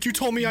mad. Like, you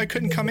told me I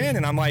couldn't come in.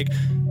 And I'm like,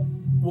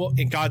 well,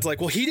 and God's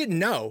like, well, he didn't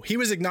know. He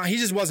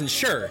just wasn't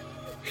sure.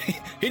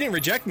 He didn't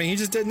reject me. He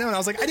just didn't know. And I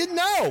was like, I didn't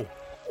know.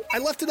 I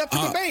left it up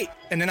for debate.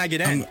 And then I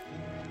get in.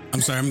 I'm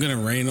sorry, I'm going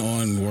to rain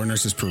on War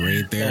Nurse's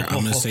parade there.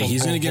 I'm going to say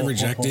he's going to get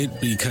rejected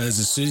because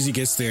as soon as he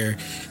gets there,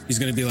 he's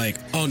going to be like,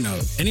 oh no,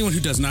 anyone who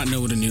does not know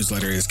what a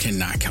newsletter is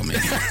cannot come in.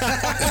 He's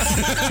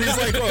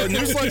like, oh,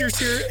 newsletter's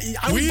here.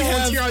 I would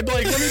volunteer. I'd be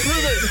like, let me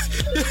prove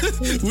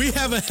it. We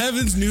have a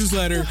Heavens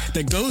newsletter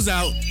that goes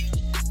out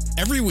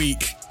every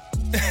week.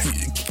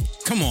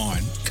 Come on.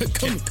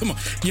 Come on.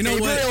 You know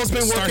what? Gabriel's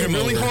been working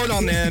really hard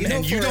on them,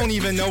 and you don't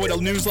even know what a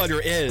newsletter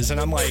is. And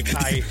I'm like,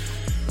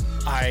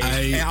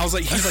 and I was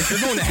like, he's like, you're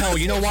going to hell.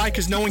 You know why?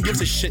 Because no one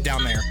gives a shit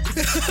down there.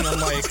 And I'm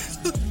like,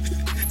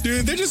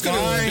 dude, they're just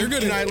gonna.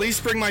 Can I at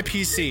least bring my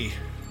PC?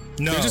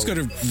 No, they're just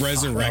gonna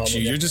resurrect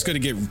you. You're just gonna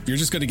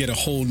get a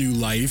whole new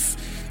life.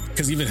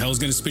 Because even hell's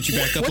gonna spit you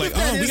back up like,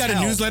 oh, we got a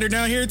newsletter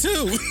down here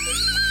too.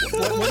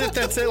 What if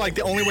that's it? Like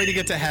the only way to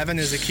get to heaven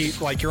is to keep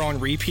like you're on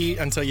repeat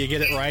until you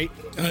get it right.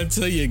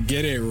 Until you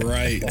get it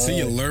right. Until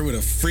you learn what a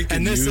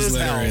freaking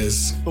newsletter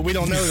is. But we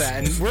don't know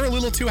that, and we're a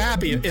little too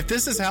happy. If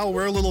this is hell,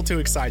 we're a little too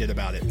excited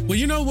about it. Well,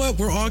 you know what?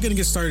 We're all gonna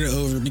get started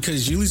over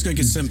because Yuli's gonna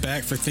get sent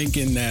back for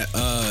thinking that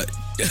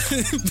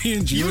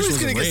being Jewish was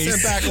gonna a race. Get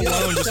sent back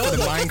alone just for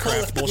the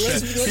Minecraft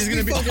bullshit. He's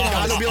gonna be.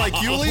 I'll be like,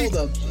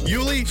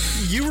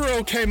 Yuli, you were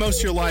okay most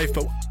of your life,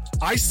 but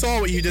I saw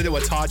what you did at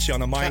Watachi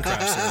on the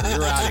Minecraft server.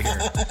 You're out of here.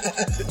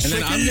 And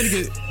then I'm gonna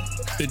get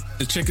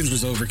the chickens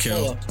was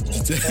overkill.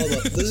 Hold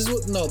up.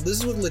 This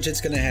is what legit's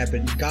gonna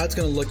happen. God's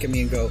gonna look at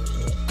me and go,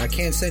 I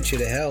can't send you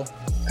to hell.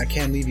 I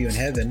can't leave you in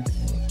heaven.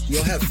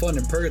 You'll have fun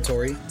in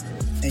purgatory,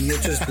 and you'll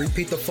just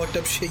repeat the fucked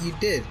up shit you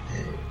did.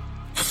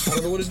 I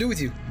don't know what to do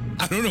with you.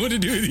 I don't know what to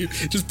do with you.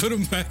 Just put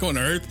him back on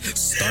Earth.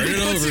 Start it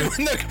over.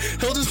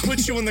 He'll just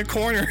put you in the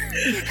corner.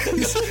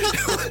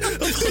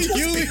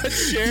 Yuli, a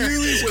chair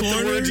Yuli's with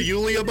the words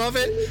Yuli above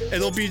it.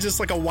 It'll be just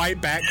like a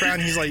white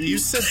background. He's like, you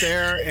sit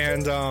there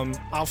and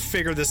I'll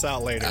figure this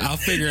out later. I'll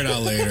figure it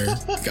out later.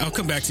 I'll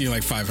come back to you in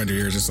like 500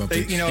 years or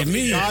something. You know,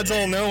 God's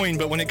all knowing,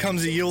 but when it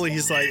comes to Yuli,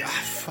 he's like,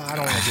 I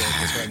don't want to deal with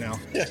this right now.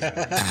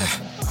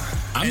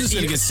 I'm just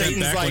going to get sent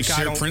back on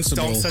sheer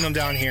principle. Don't send him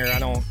down here. I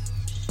don't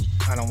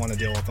want to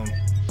deal with him.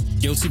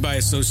 Guilty by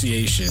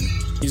association.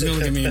 He's going to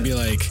look at me and be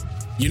like,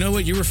 you know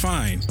what? You were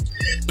fine.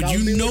 But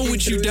you know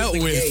what you dealt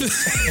with.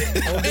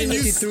 And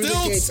you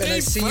still stay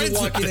friends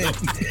with him.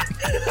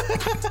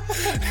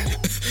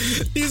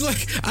 He's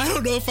like, I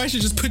don't know if I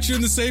should just put you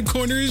in the same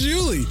corner as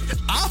Yuli.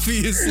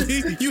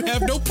 Obviously, you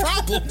have no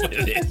problem with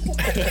it.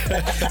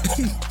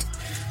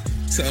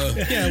 So,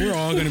 yeah, we're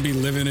all going to be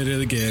living it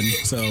again.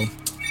 So,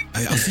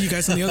 I'll see you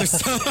guys on the other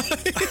side.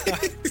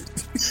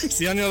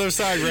 See you on the other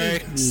side, Ray.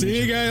 See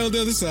you guys on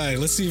the other side.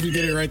 Let's see if we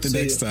get it right the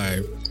next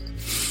time.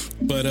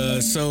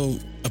 But so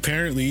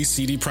apparently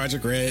CD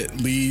Projekt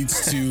Red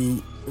leads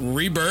to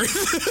rebirth.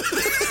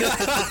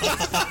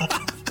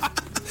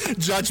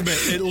 Judgment.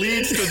 It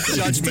leads to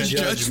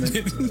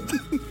judgment.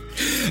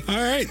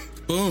 All right.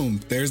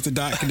 Boom. There's the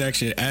dot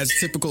connection as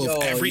typical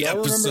of every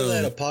episode.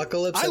 Remember that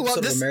Apocalypse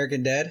episode of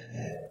American Dad?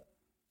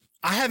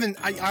 I haven't.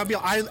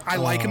 I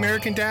like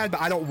American Dad,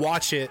 but I don't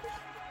watch it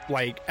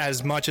like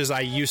as much as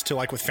I used to,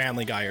 like with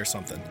Family Guy or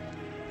something.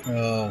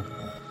 Oh,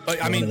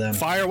 but I mean,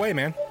 fire away,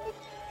 man.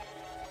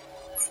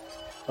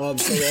 So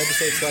the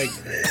episode's like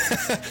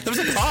there was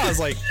a pause,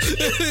 like he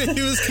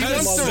wants to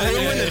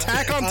ruin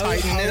Attack on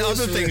Titan and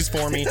other things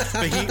for me,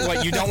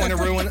 but you don't want to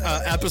ruin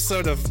an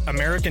episode of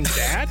American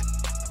Dad?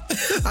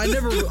 I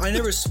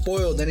never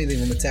spoiled anything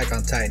from Attack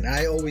on Titan.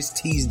 I always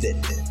teased it,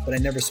 but I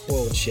never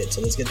spoiled shit.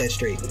 So let's get that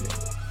straight.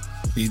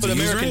 But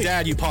American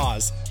Dad, you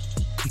pause.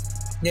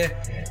 Yeah,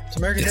 it's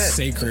American Dad.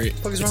 Sacred. What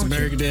the fuck is it's wrong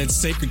American with you? Dad.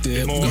 Sacred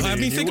Dad. I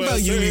mean, think about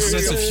Yuli's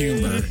sense of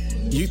humor.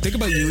 You think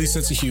about Yuli's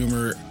sense of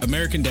humor.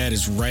 American Dad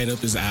is right up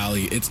his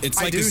alley. It's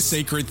like a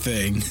sacred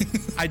thing.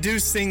 I do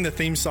sing the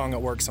theme song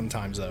at work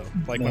sometimes, though.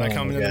 Like when I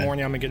come in the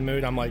morning, I'm in a good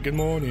mood. I'm like, "Good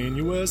morning,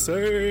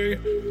 USA.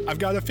 I've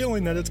got a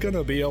feeling that it's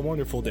gonna be a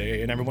wonderful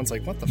day." And everyone's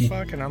like, "What the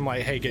fuck?" And I'm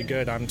like, "Hey, get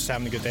good. I'm just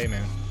having a good day,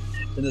 man."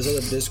 In this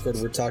other Discord,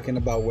 we're talking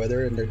about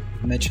weather, and they're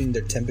mentioning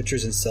their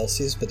temperatures in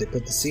Celsius, but they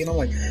put the C, and I'm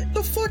like,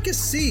 the fuck is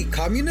C?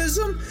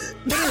 Communism?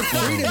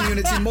 Freedom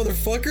unity,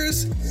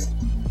 motherfuckers.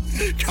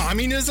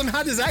 Communism?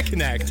 How does that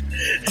connect?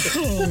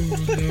 Oh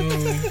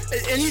no!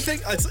 Anything?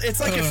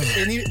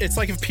 It's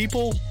like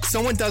if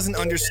someone doesn't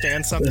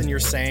understand something you're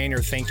saying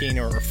or thinking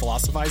or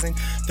philosophizing,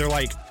 they're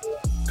like,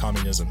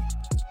 communism,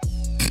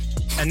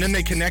 and then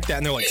they connect that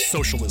and they're like,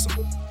 socialism,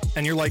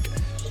 and you're like,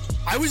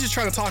 I was just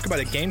trying to talk about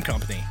a game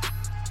company.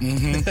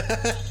 Mm-hmm.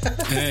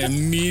 And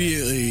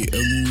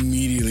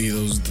immediately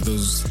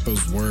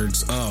those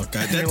words. Oh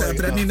god!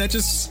 But I mean, that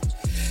just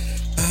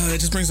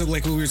brings up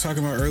like what we were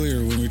talking about earlier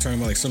when we were talking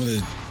about like some of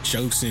the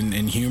jokes and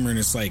humor, and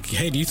it's like,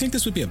 hey, do you think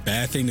this would be a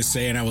bad thing to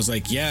say? And I was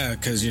like, yeah,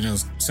 because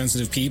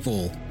sensitive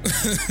people.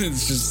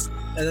 It's just.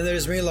 And then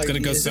there's me like, gonna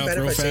go south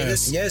real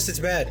fast. Yes, it's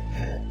bad.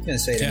 I'm gonna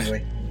say it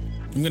anyway.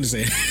 I'm gonna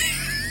say it.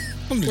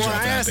 Well,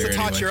 I asked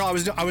Atachi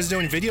earlier. I was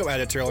doing video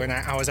edits earlier, and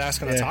I was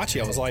asking Atachi.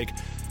 I was like,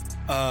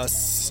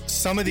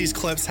 some of these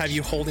clips have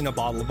you holding a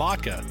bottle of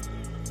vodka.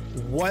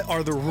 What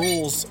are the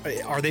rules?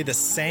 Are they the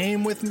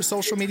same with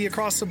social media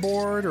across the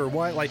board, or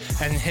what? Like,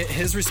 and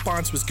his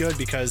response was good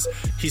because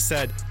he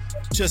said,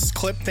 "Just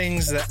clip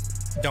things that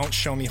don't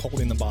show me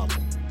holding the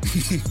bottle."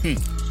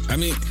 I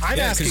mean, I'm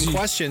asking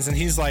questions, and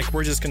he's like,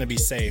 "We're just going to be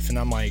safe," and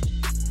I'm like,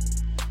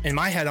 in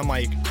my head, I'm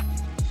like,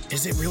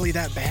 "Is it really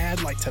that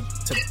bad? Like to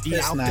be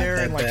out there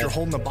and like you're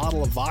holding a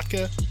bottle of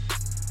vodka?"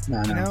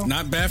 No.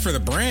 Not bad for the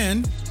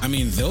brand. I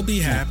mean, they'll be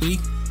happy,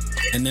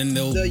 and then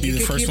they'll be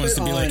the first ones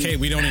to be like, "Hey,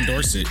 we don't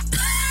endorse it."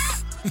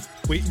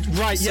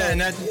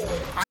 And that.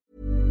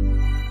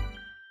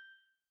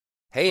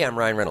 Hey, I'm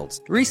Ryan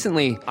Reynolds.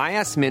 Recently, I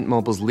asked Mint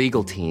Mobile's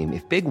legal team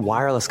if big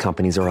wireless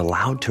companies are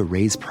allowed to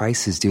raise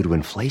prices due to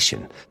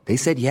inflation. They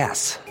said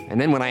yes. And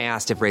then when I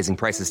asked if raising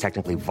prices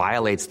technically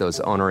violates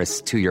those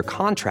onerous 2-year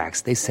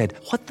contracts, they said,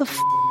 "What the f***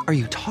 are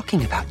you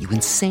talking about, you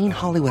insane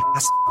Hollywood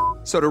ass?"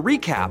 So to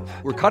recap,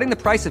 we're cutting the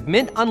price of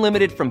Mint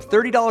Unlimited from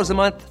 $30 a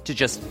month to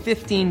just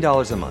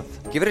 $15 a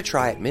month. Give it a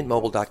try at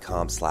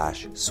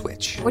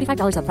mintmobile.com/switch.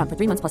 $45 up front for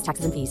 3 months plus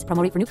taxes and fees.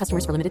 Promo rate for new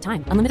customers for limited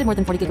time. Unlimited more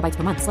than 40 gigabytes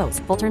per month. Slows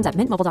full terms at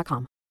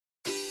mintmobile.com.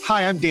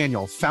 Hi, I'm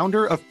Daniel,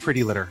 founder of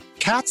Pretty Litter.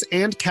 Cats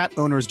and cat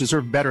owners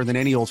deserve better than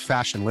any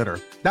old-fashioned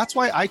litter. That's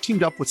why I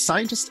teamed up with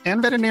scientists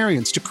and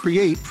veterinarians to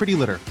create Pretty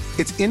Litter.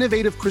 Its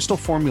innovative crystal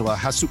formula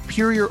has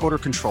superior odor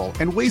control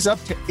and weighs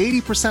up to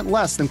 80%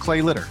 less than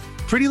clay litter.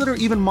 Pretty Litter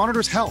even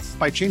monitors health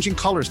by changing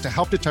colors to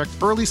help detect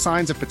early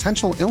signs of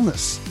potential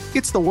illness.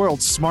 It's the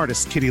world's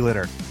smartest kitty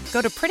litter.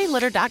 Go to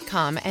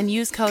prettylitter.com and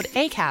use code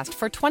ACAST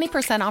for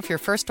 20% off your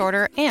first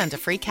order and a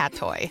free cat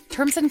toy.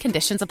 Terms and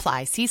conditions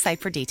apply. See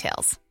site for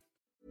details.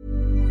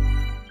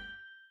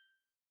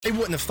 they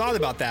wouldn't have thought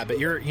about that, but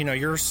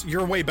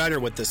you're way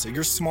better with this.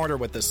 You're smarter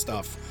with this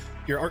stuff.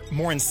 You're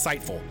more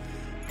insightful.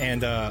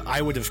 And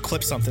I would have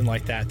clipped something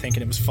like that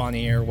thinking it was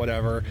funny or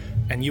whatever,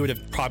 and you would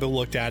have probably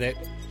looked at it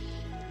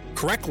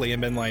correctly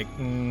and been like,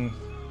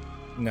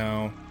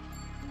 no.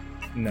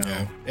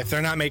 Yeah. If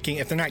they're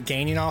not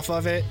gaining off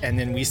of it, and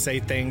then we say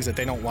things that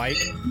they don't like,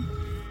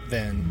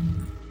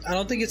 then I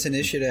don't think it's an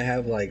issue to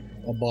have like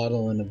a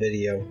bottle in a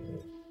video.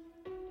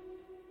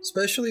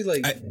 Especially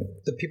like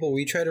the people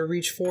we try to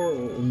reach for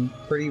are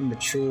pretty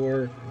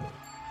mature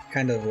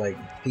kind of like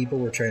people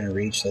we're trying to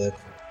reach, so that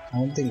I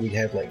don't think we'd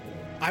have like.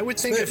 I would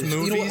think if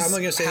movies I'm not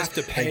gonna say have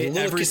to pay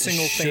like, every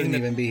single thing shouldn't that,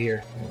 even be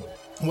here,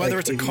 whether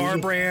like, it's a car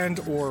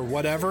brand or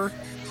whatever,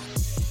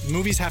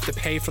 movies have to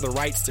pay for the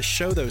rights to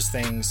show those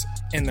things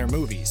in their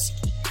movies.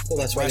 Well,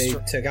 that's why they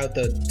took out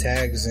the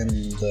tags and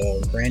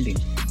the branding.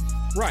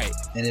 Right.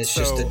 And it's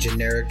just a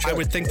generic truck. I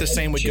would think the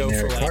same would go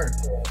for like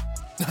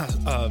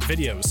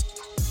videos.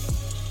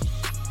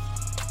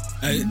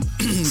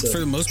 For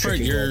the most part,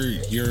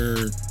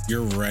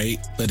 you're right,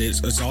 but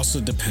it's also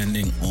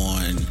depending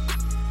on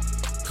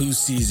who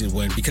sees it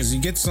when, because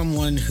you get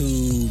someone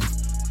who,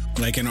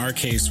 like in our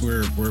case,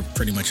 we're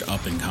pretty much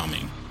up and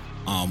coming.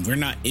 We're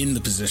not in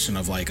the position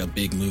of like a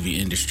big movie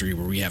industry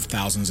where we have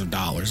thousands of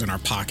dollars in our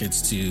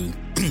pockets to,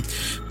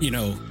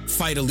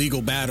 fight a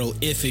legal battle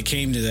if it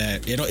came to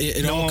that.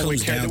 It all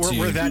comes down to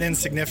we're that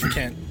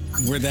insignificant.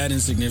 We're that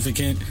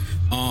insignificant.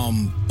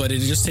 But it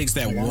just takes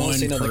that one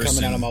person. Nothing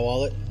coming out of my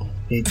wallet.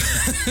 I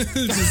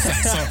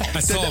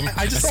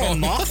just saw a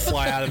moth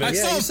fly out of it. I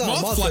saw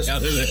a moth fly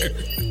out of there.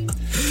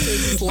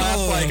 Just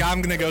laughed like I'm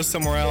gonna go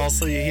somewhere else.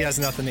 So he has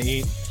nothing to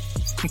eat.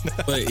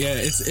 But yeah,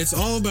 it's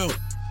all about.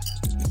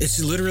 It's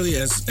literally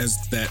as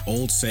that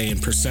old saying,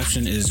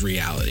 perception is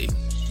reality.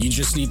 You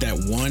just need that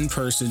one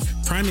person.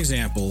 Prime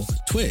example,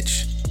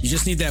 Twitch. You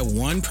just need that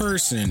one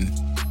person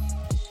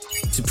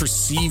to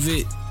perceive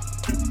it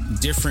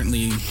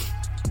differently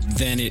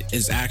than it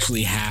is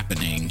actually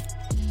happening,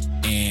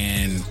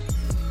 and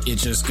it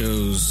just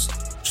goes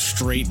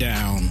straight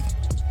down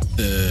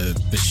the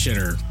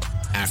shitter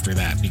after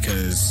that,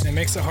 because it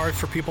makes it hard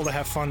for people to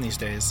have fun these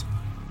days.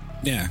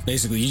 Yeah,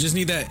 basically, you just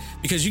need that,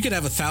 because you could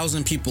have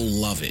 1,000 people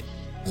love it,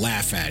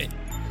 laugh at it.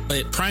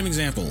 But prime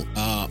example,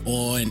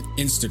 on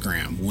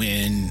Instagram,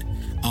 when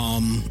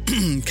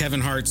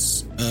Kevin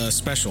Hart's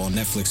special on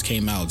Netflix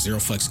came out, Zero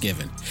Fucks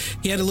Given,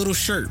 he had a little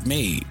shirt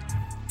made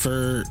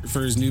for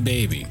his new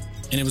baby,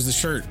 and it was the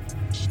shirt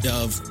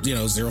of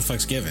Zero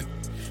Fucks Given,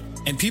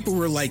 and people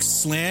were like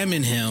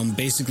slamming him,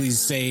 basically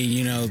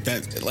saying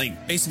that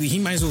like basically he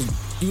might as well,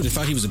 you would have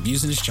thought he was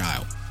abusing his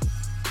child,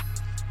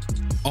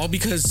 all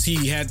because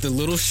he had the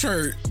little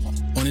shirt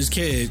on his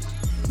kid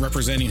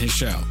representing his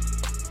show.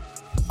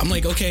 I'm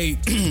like, okay,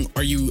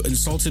 are you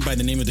insulted by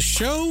the name of the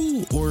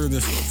show or the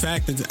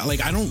fact that,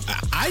 like, I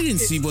didn't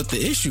see what the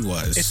issue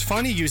was. It's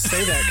funny you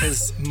say that,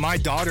 because my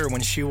daughter,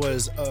 when she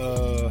was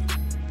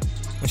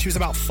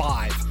about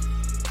 5,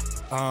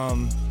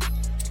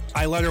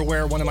 I let her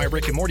wear one of my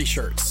Rick and Morty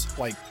shirts,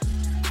 like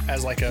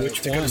as like to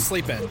go to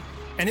sleep in,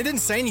 and it didn't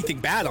say anything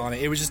bad on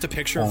it. It was just a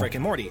picture of Rick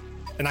and Morty,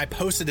 and I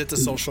posted it to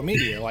social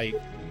media, like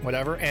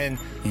whatever. And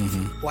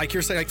like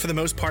you're saying, like for the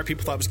most part,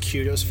 people thought it was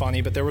cute, it was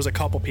funny, but there was a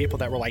couple people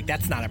that were like,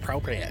 "That's not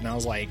appropriate," and I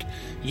was like,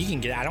 "You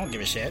can get, I don't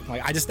give a shit."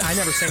 Like I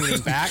never say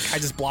anything back. I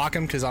just block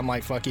them because I'm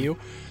like, "Fuck you."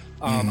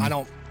 I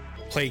don't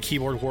play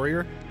keyboard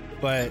warrior,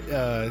 but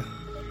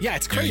yeah,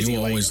 it's crazy. Yeah,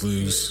 you always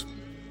lose.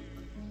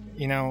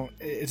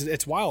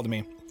 It's wild to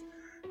me.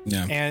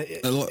 Yeah, and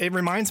it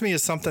reminds me of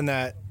something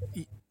that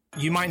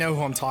you might know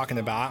who I'm talking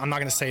about. I'm not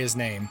going to say his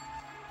name.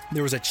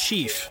 There was a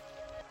chief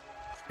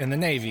in the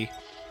Navy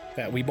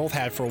that we both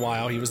had for a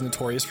while. He was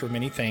notorious for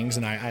many things,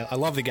 and I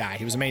love the guy.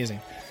 He was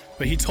amazing.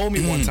 But he told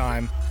me one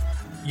time,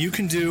 you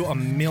can do a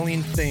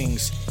million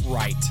things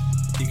right.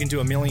 You can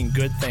do a million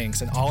good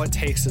things, and all it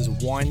takes is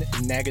one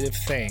negative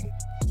thing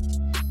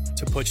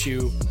to put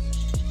you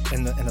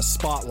in the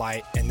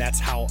spotlight, and that's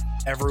how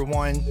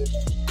everyone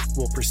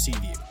will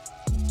perceive you.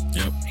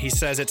 Yep. He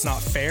says it's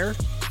not fair,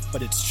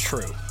 but it's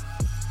true.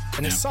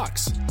 And it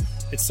sucks.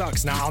 It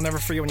sucks. Now, I'll never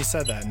forget when he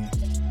said that. And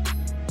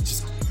it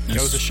just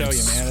goes to show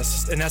you, man.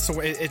 And that's the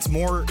way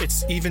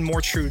it's even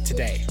more true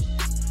today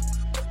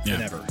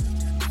than ever.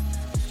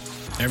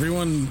 I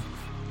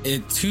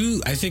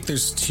think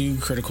there's 2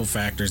 critical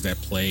factors that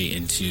play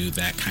into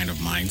that kind of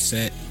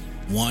mindset.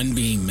 One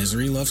being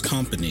misery loves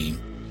company.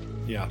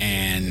 Yeah.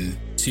 And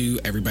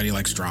 2, everybody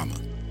likes drama.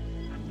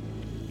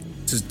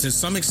 To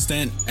some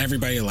extent,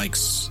 everybody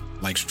likes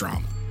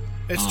drama.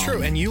 It's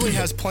true, and Yuli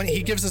has plenty.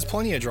 He gives us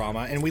plenty of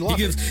drama, and we love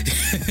it.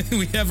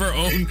 We have our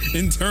own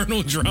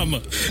internal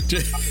drama.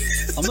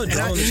 I'm a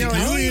drama.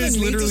 Yuli is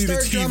literally the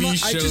TV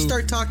show. I just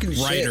start talking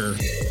writer.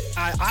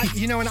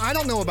 shit. And I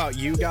don't know about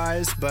you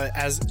guys, but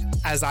as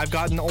I've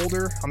gotten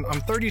older,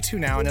 I'm 32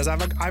 now, and as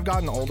I've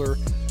gotten older,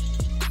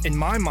 in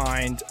my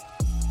mind,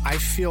 I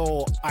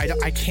feel I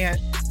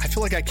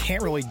feel like I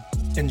can't really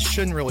and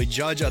shouldn't really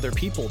judge other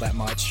people that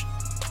much,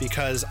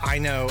 because I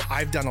know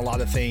I've done a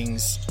lot of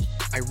things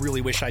I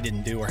really wish I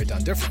didn't do or had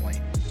done differently.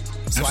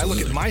 So Absolutely. I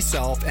look at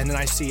myself and then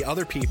I see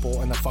other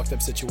people in the fucked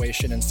up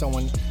situation, and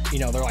someone,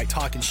 they're like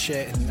talking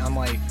shit, and I'm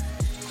like,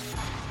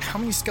 how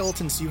many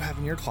skeletons do you have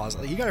in your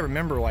closet? Like, you got to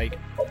remember, like,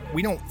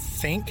 we don't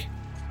think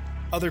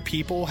other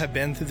people have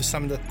been through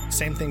some of the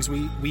same things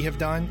we have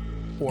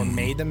done or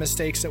made the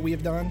mistakes that we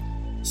have done.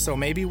 So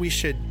maybe we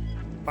should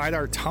bite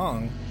our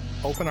tongue,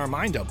 open our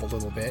mind up a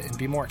little bit, and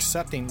be more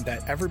accepting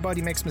that everybody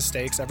makes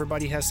mistakes,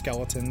 everybody has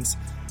skeletons,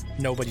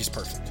 nobody's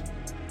perfect.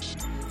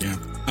 Yeah.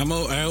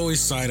 I always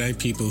side-eye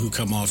people who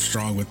come off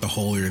strong with the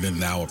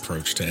holier-than-thou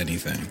approach to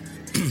anything.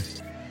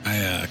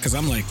 Because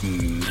I'm like,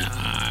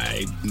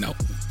 no.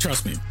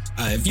 Trust me.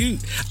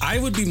 I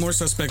would be more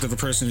suspect of a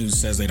person who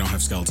says they don't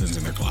have skeletons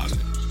in their closet.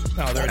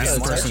 No, they're Yeah,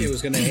 Itachi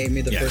was going to hate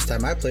me the first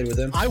time I played with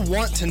him. I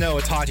want to know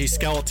Itachi's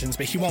skeletons,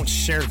 but he won't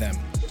share them.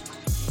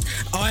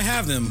 Oh, I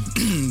have them,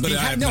 but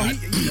I'm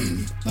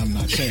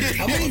not sharing.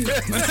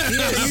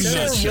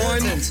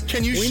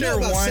 Can you share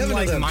one,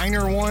 like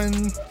minor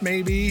one,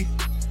 maybe?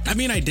 I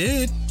mean, I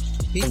did.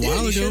 He a did.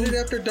 while He ago. shared it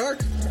after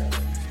dark.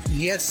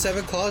 He had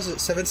 7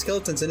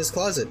 skeletons in his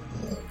closet.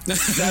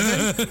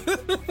 7?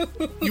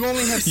 You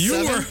only have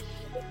 7?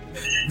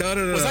 No.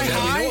 Was I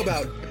high? We know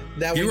about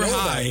that. You we were know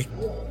high.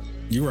 About.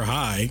 You were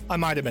high. I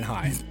might have been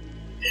high.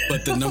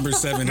 But the number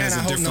 7 has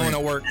a different...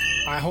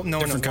 I hope no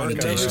one at work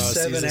Number 7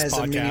 sees this has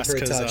a meaning podcast for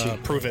because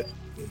Itachi. prove it.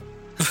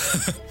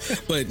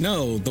 But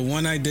no, the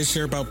one I did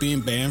share about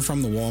being banned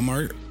from the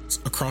Walmart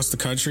across the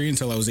country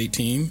until I was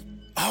 18.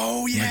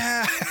 Oh,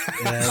 yeah.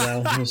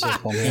 Yeah, that was so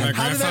funny. My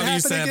How did that grandfather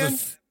used to happen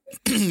have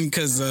again?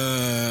 because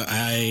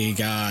I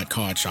got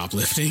caught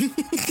shoplifting.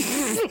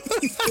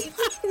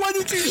 Why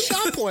did you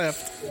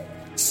shoplift?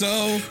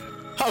 So...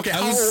 Okay,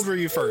 how old were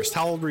you first?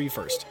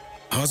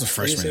 I was a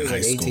freshman in high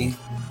school.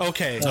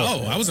 Okay.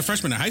 Oh, I was a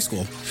freshman in high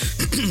school.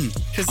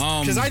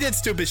 Because I did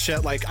stupid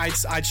shit. Like, I'd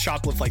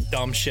shoplift, like,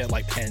 dumb shit,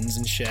 like pens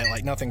and shit.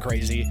 Like, nothing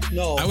crazy.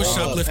 No, I was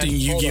shoplifting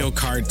Yu-Gi-Oh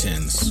card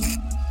tins.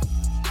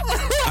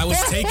 I was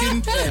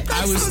taking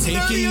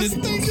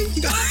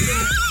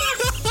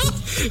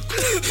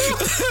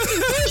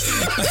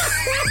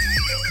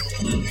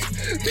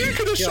You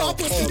could have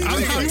shoplifted.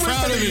 I'm not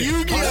proud of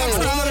it. I'm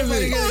not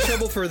going to get in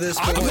trouble for this.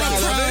 But I'm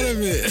not proud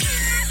of it.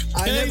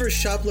 I never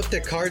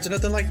shoplifted cards or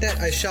nothing like that.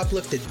 I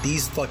shoplifted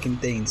these fucking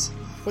things.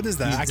 What is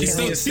that? I He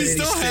can't still- He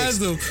still has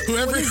them.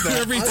 Whoever he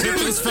took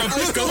this from,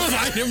 go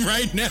find him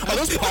right now. Are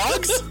those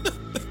Pogs?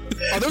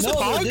 Are those No,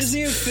 Pogs? the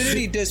Disney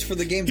Infinity disc for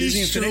the game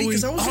Disney Infinity.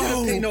 Because I was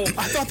going to pay no.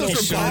 I thought those He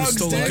were showed us Pogs,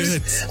 stolen dude.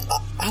 goods.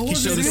 I He wasn't. showed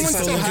us Does anyone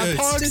stolen still have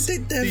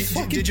goods.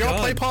 Pogs? Did y'all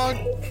play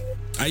Pog?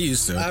 I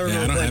used to. I I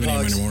remember don't have playing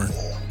any Pogs. anymore.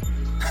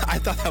 I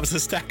thought that was a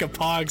stack of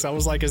Pogs. I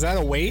was like, is that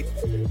a weight?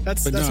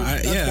 That's But no,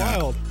 that's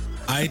wild.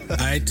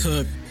 I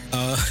took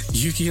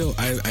Yu-Gi-Oh!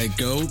 I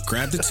go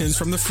grab the tins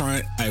from the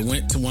front. I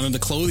went to one of the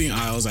clothing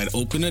aisles. I'd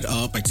open it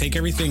up. I'd take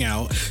everything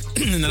out,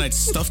 and then I'd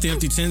stuff the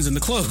empty tins in the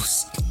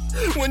clothes.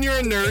 When you're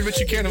a nerd, but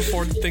you can't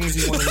afford the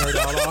things you want to nerd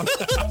out on.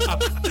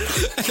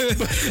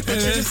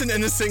 but you're just an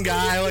innocent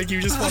guy. Like, you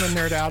just want to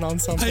nerd out on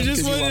something. I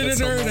just 'cause you love wanted it to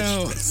so nerd much.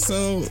 out.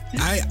 So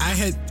I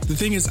had, the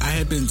thing is, I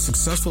had been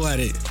successful at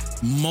it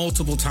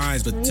multiple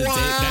times, but today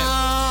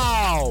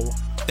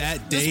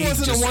that day This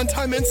wasn't just, a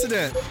one-time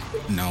incident.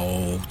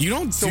 No, you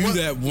don't do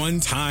that one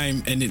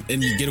time and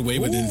you get away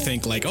with it and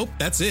think like, oh,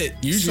 that's it.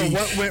 Usually, So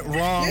what went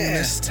wrong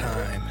this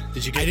time?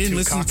 Did you get I didn't too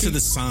listen cocky? to the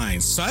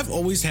signs. So I've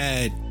always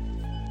had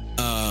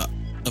a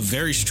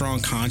very strong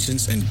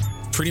conscience and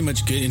pretty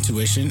much good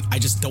intuition. I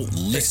just don't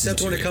listen.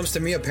 Except when it comes to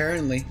me,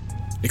 apparently.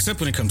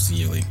 Except when it comes to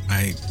Yuli.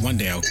 One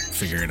day I'll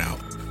figure it out.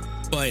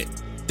 But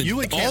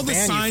Yuli can't all the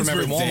ban you signs from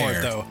every were Walmart,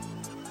 there. though.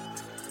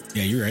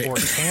 Yeah, you're right. Or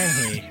can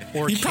he?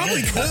 Or He can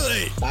probably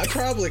could. I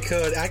probably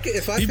could.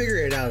 If I figure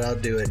it out, I'll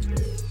do it.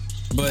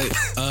 But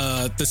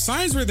the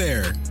signs were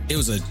there. It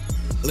was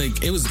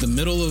the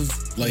middle of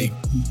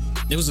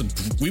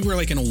we were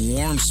like in a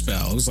warm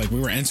spell. It was like we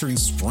were entering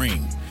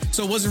spring.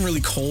 So it wasn't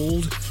really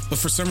cold, but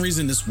for some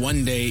reason this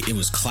one day it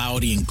was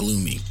cloudy and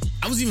gloomy.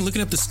 I was even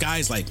looking up the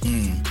skies like,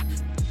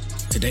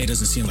 today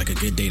doesn't seem like a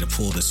good day to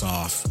pull this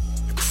off.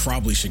 I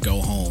probably should go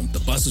home.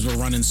 The buses were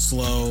running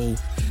slow.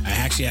 I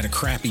actually had a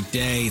crappy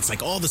day. It's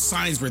like all the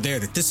signs were there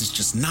that this is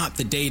just not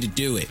the day to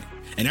do it.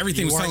 And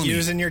everything You was weren't telling me,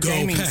 using your go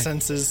gaming back.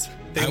 senses.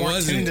 They I weren't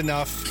wasn't. tuned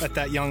enough at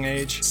that young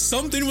age.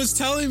 Something was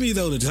telling me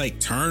though to like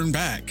turn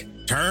back,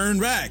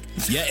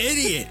 you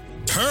idiot,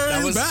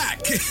 turn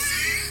back.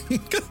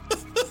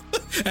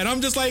 And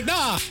I'm just like,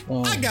 nah,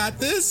 I got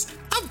this.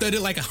 I've done it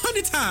like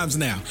 100 times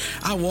now.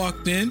 I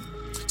walked in,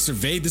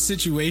 surveyed the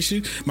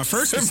situation. My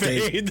first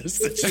mistake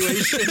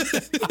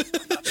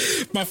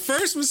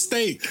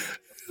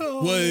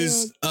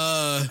was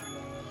I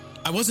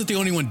wasn't the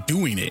only one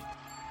doing it.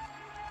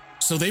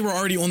 So they were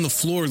already on the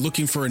floor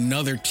looking for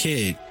another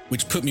kid,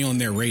 which put me on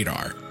their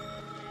radar.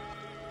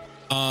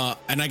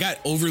 And I got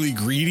overly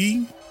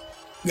greedy.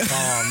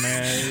 Oh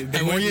man!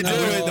 The more you do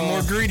it, the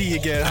more greedy you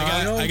get.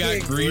 Huh? I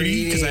got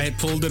greedy because I had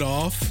pulled it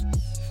off.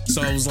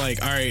 So I was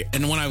like, all right.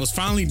 And when I was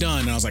finally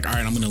done, I was like, all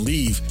right, I'm going to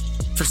leave.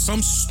 for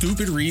some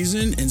stupid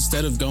reason,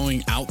 instead of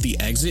going out the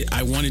exit,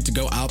 I wanted to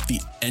go out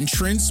the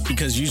entrance,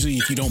 because usually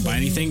if you don't buy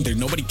anything,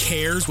 nobody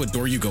cares what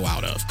door you go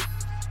out of.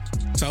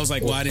 So I was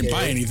like, well, I didn't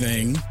buy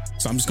anything,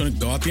 so I'm just going to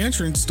go out the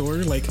entrance door,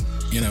 like,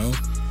 you know,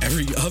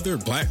 every other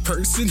black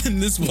person in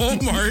this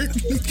Walmart,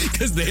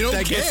 because they don't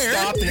care. Gets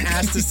stopped and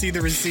asked to see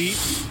the receipt.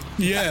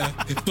 Yeah,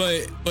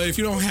 but if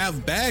you don't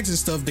have bags and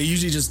stuff, they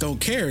usually just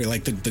don't care.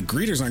 Like the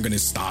greeters aren't going to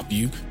stop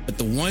you. But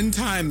the one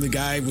time the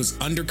guy was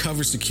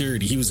undercover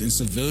security, he was in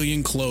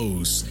civilian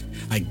clothes.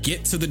 I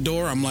get to the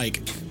door, I'm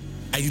like,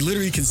 I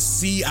literally can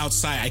see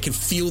outside. I can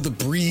feel the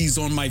breeze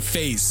on my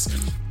face.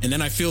 And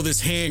then I feel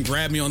this hand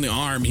grab me on the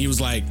arm. He was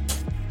like,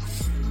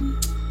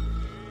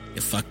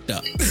 you fucked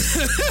up.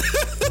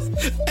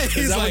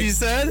 Is that what he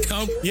said?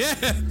 Yeah.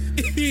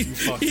 He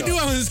knew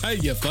I was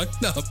like, you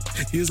fucked up.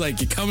 He was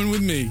like, you're coming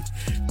with me.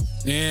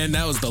 And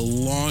that was the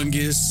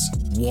longest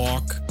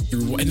walk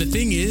through. And the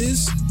thing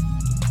is,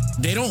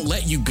 they don't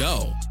let you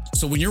go.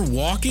 So when you're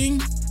walking,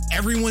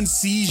 everyone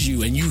sees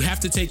you and you have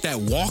to take that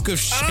walk of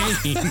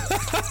shame.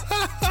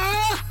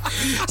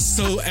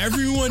 So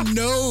everyone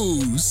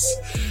knows.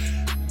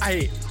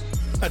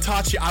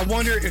 Atachi, I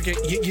wonder, okay,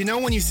 you know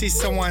when you see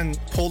someone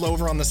pulled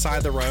over on the side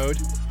of the road,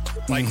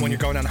 like when you're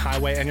going down the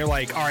highway and you're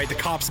like, all right, the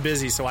cop's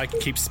busy, so I can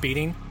keep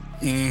speeding?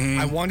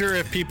 I wonder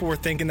if people were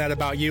thinking that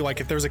about you. Like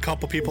if there's a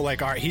couple people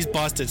like, all right, he's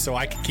busted, so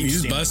I can keep He's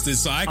stealing. busted,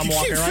 so I can I'm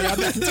walking right out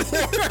that door.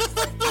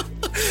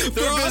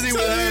 They're busy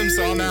with him,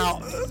 so I'm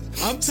out.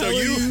 I'm telling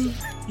you.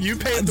 You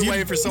paved the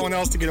way for someone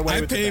else to get away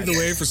with it. I paved the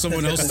way for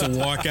someone else to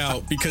walk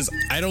out, because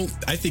I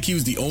think he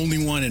was the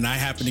only one and I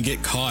happened to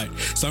get caught.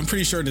 So I'm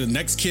pretty sure the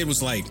next kid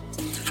was like,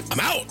 I'm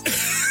out.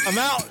 I'm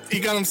out. He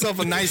got himself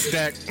a nice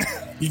deck.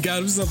 He got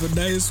himself a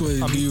nice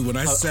one, dude. When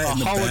I sat in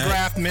the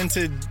holograph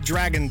minted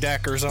dragon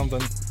deck or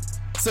something.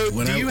 So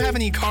do you have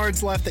any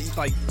cards left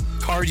that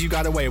cards you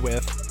got away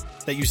with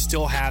that you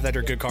still have that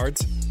are good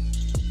cards?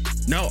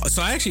 No.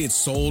 So I actually had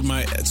sold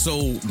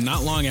so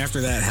not long after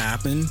that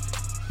happened,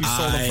 you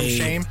sold them from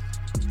shame?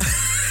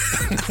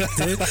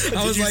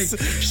 I was like,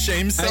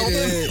 shame sell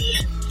them?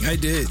 I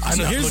did. I'm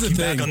so not here's looking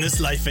the thing. back on this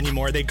life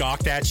anymore. They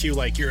gawked at you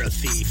like you're a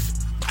thief.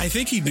 I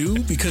think he knew,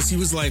 because he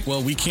was like,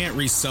 well, we can't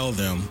resell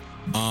them.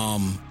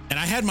 And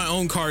I had my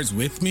own cards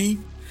with me,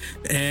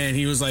 and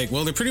he was like,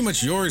 well, they're pretty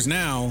much yours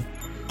now.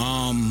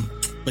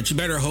 But you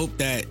better hope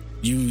that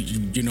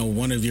you know,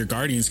 one of your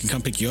guardians can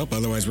come pick you up.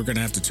 Otherwise, we're going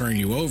to have to turn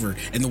you over.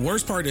 And the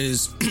worst part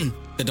is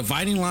the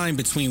dividing line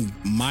between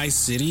my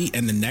city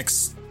and the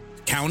next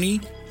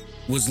county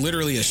was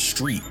literally a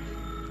street.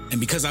 And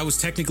because I was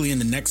technically in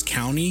the next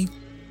county,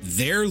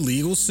 their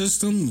legal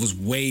system was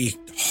way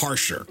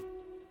harsher.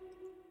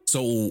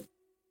 So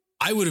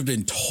I would have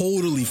been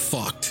totally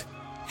fucked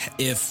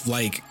if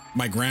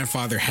my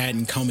grandfather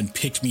hadn't come and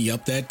picked me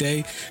up that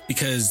day,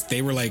 because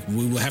they were like,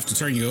 we will have to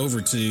turn you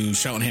over to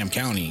Cheltenham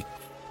County.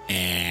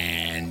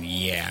 And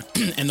yeah.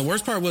 And the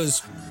worst part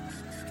was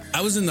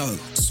I was in the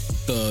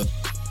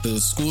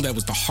school that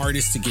was the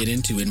hardest to get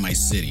into in my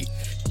city.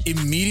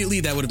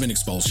 Immediately that would have been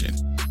expulsion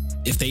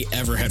if they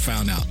ever had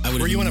found out. I would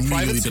have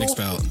immediately been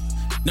expelled.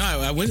 No,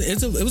 I went.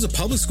 It was a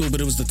public school,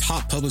 but it was the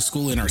top public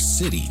school in our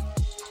city.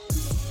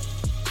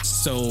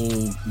 So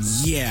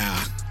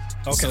yeah.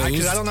 Okay, so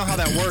because I don't know how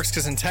that works,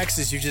 because in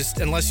Texas,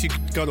 unless you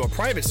go to a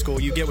private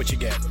school, you get what you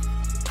get.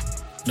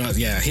 No,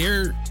 yeah,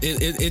 here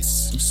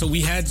it's so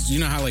we had, you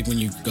know how when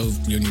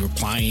you're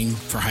applying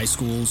for high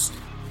schools,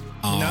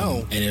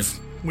 no, and if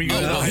we go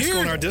to high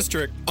school in our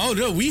district. Oh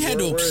no, we had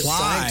to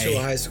apply to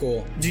a high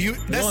school.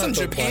 That's some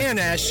Japan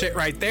ass shit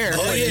right there.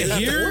 Oh yeah,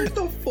 here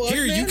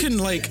you can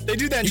they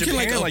do that in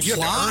Japan. You have to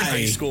earn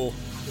high school.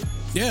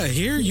 Yeah,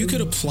 here you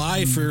could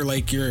apply for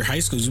your high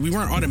schools. We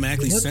weren't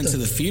automatically sent to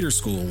the feeder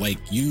school.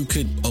 You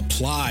could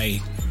apply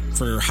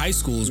for high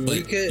schools,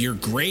 but your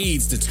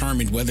grades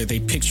determined whether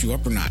they picked you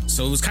up or not.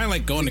 So it was kind of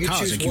like going to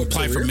college. You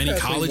apply for many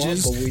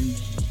colleges.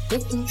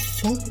 What the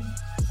fuck?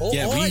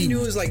 All I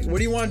knew is what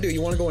do you want to do?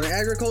 You want to go into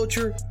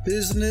agriculture,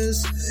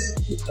 business,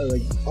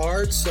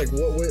 arts?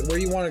 Where do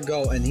you want to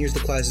go? And here's the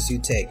classes you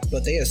take.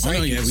 But they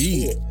assign you to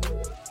school.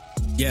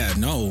 Yeah,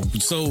 no.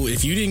 So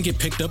if you didn't get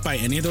picked up by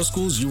any of those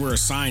schools, you were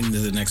assigned to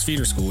the next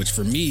feeder school, which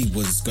for me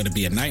was going to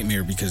be a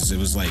nightmare because it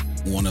was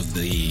one of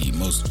the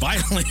most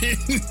violent.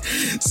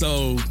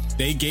 So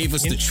they gave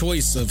us the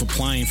choice of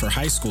applying for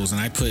high schools, and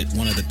I put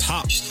one of the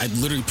top. I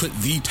literally put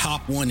the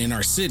top one in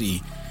our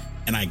city,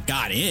 and I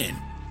got in.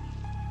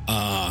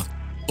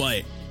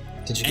 But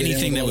did you get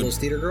anything in with that those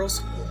theater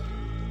girls?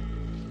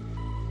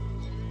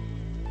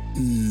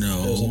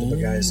 No. Those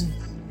other guys.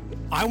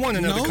 I want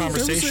to know the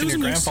conversation your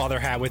grandfather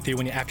had with you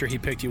after he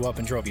picked you up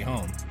and drove you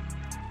home.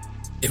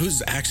 It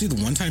was actually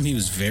the one time he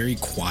was very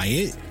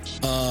quiet.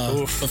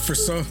 But for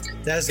some,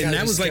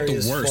 that was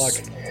the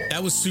worst.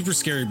 That was super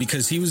scary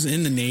because he was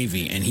in the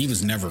Navy and he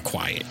was never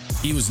quiet.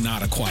 He was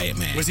not a quiet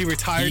man. Was he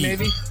retired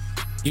Navy?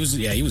 He was.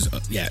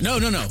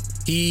 No.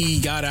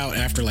 He got out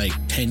after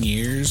 10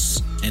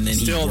 years, and then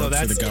he worked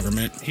for the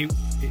government.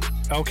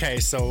 Okay,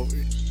 so.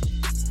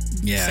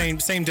 Yeah.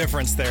 Same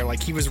difference there.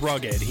 He was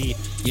rugged. He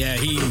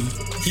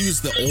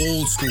was the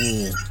old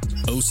school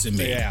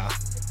Osimhen. Yeah.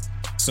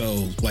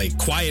 So like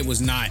quiet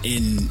was not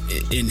in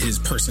his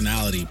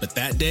personality, but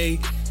that day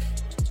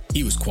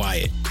he was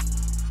quiet.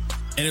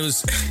 And it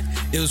was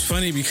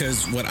funny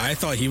because what I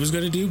thought he was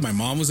going to do, my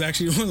mom was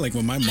actually doing. Like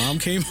when my mom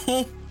came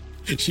home,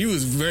 she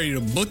was ready to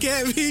book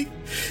at me.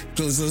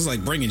 So it was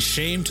like bringing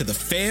shame to the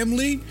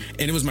family.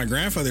 And it was my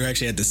grandfather who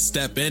actually had to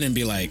step in and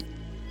be like,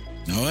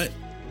 you know what?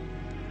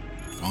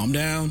 Calm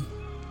down.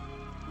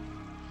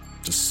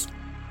 Just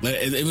let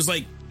it. It was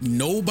like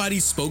nobody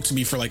spoke to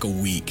me for like a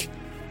week.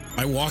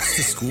 My walks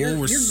to school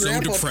were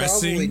so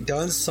depressing. Probably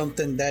done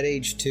something that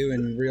age too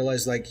and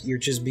realized like you're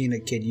just being a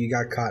kid. You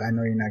got caught. I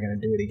know you're not going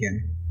to do it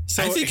again.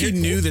 So I think he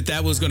knew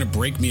that was going to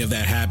break me of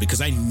that habit because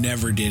I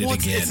never did it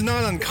again. It's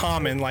not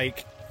uncommon.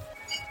 Like,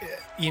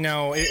 you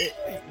know,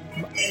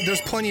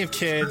 there's plenty of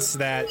kids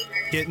that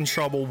get in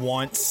trouble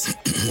once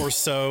or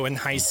so in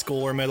high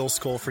school or middle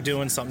school for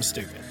doing something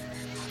stupid.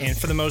 And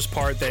for the most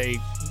part, they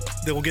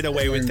will get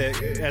away with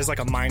it as like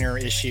a minor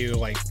issue.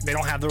 Like they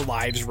don't have their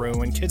lives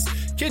ruined.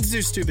 Kids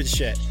do stupid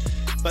shit.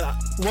 But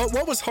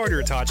what was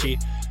harder,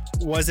 Itachi?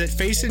 Was it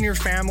facing your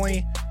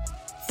family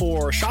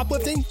for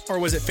shoplifting, or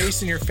was it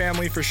facing your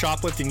family for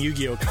shoplifting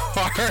Yu-Gi-Oh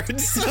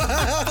cards?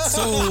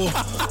 So,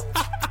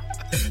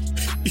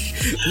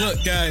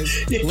 look,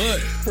 guys, look.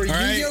 For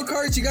Yu-Gi-Oh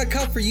cards, you got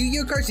caught for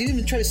Yu-Gi-Oh cards? You didn't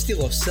even try to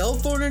steal a cell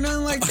phone or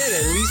nothing like that?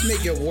 At least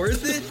make it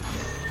worth it?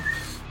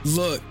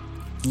 Look.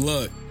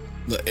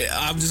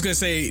 I'm just going to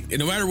say,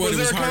 no matter what, it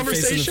was hard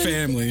facing the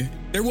family.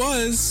 There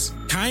was,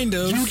 kind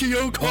of.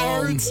 Yu-Gi-Oh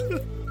cards?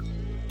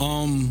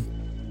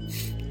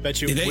 Bet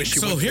you wish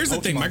you so here's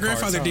the thing. My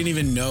grandfather didn't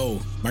even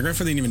know. My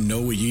grandfather didn't even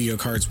know what Yu-Gi-Oh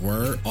cards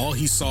were. All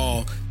he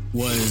saw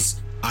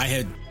was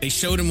they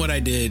showed him what I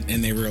did,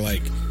 and they were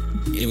like,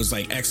 it was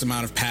like X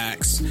amount of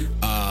packs.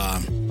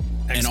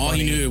 And all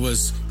he knew it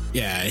was,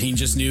 he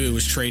just knew it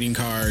was trading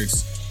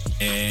cards.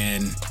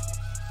 And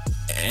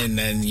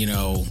then, you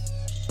know,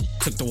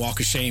 took the walk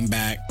of shame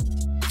back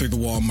through the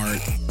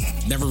Walmart.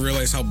 Never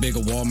realized how big a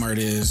Walmart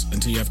is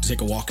until you have to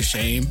take a walk of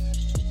shame.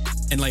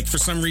 And like for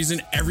some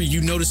reason,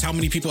 you notice how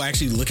many people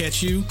actually look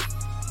at you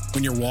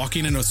when you're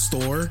walking in a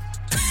store,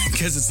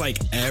 because it's like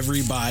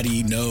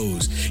everybody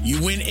knows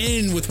you went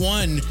in with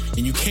one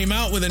and you came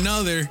out with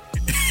another.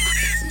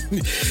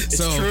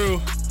 It's true.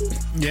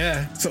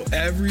 Yeah. So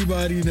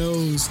everybody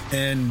knows.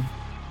 And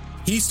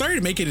he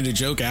started making it a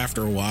joke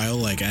after a while,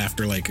 like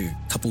after like a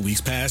couple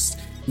weeks passed.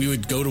 We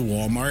would go to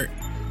Walmart,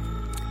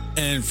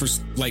 and for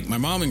like my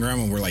mom and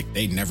grandma were like,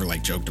 they never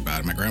like joked about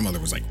it. My grandmother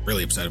was like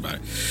really upset about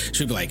it.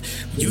 She'd be like,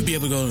 you'd be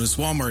able to go to this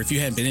Walmart if you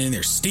hadn't been in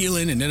there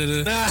stealing and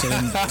da-da-da. So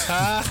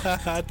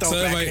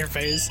back in your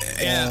face.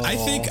 Yeah, I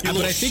think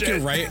you're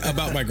right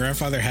about my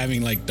grandfather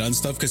having like done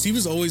stuff, because he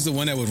was always the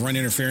one that would run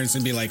interference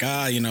and be like,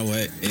 you know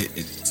what,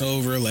 it's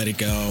over, let it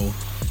go.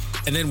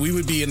 And then we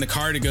would be in the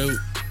car to go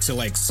to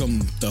like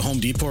the Home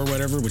Depot or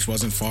whatever, which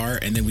wasn't far,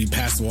 and then we'd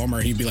pass the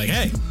Walmart. He'd be like,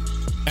 hey,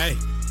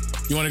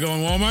 you want to go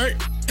in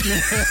Walmart?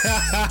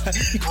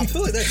 I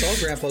feel like that's all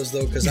grandpas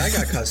though, because I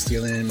got caught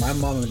stealing and my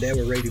mom and dad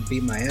were ready to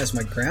beat my ass.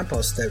 My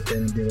grandpa stepped in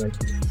and be like,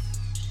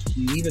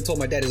 he even told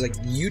my dad, he's like,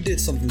 you did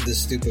something this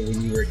stupid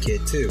when you were a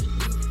kid too.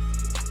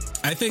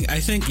 I think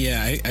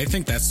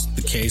that's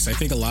the case. I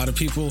think a lot of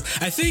people,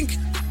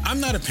 I'm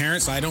not a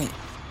parent, so I don't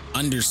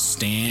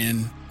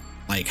understand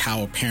like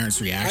how a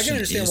parent's reaction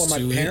is. I can understand why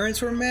my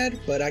parents were mad,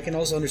 but I can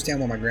also understand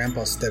why my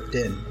grandpa stepped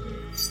in.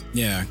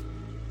 Yeah.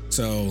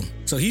 So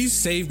he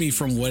saved me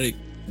from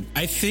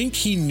I think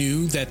he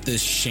knew that the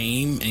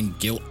shame and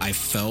guilt I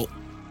felt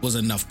was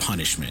enough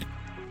punishment,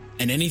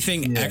 and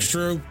anything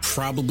extra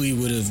probably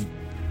would have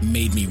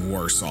made me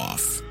worse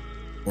off,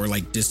 or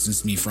like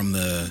distanced me from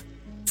the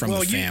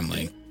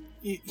family.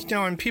 You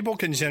know, and people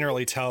can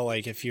generally tell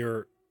like if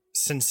you're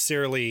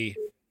sincerely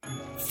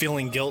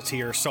feeling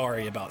guilty or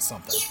sorry about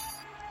something.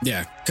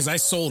 Yeah, because I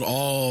sold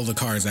all the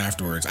cars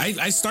afterwards.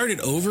 I started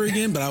over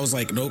again, but I was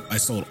like, nope, I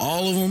sold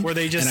all of them. Were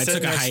they just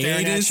sitting there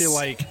staring at you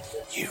like,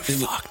 you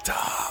fucked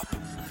up?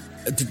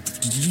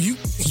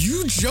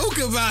 You joke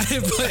about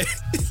it, but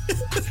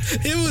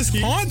it was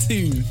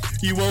haunting.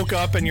 You woke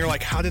up and you're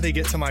like, how did they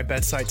get to my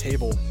bedside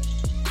table?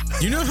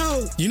 You know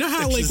how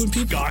like when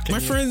people,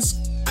 my friends,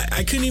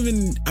 I couldn't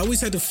even, I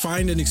always had to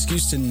find an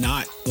excuse to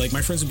not, like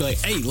my friends would be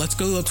like, hey, let's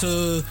go up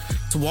to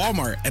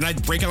Walmart. And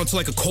I'd break out into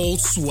like a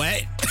cold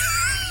sweat.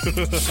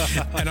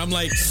 And I'm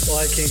like, well,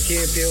 I can't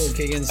feel when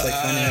Keegan's like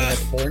finding out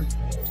about porn.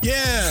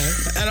 Yeah.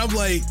 And I'm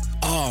like,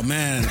 oh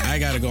man, I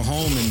gotta go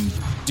home and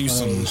do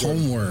some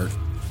homework.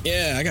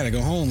 Yeah, I gotta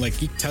go home.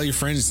 Like, you tell your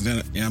friends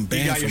that I'm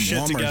banned from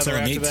Walmart until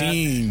I'm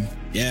 18.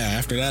 Yeah,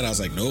 after that, I was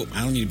like, nope,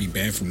 I don't need to be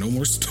banned from no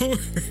more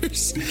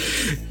stores.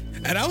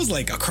 And I was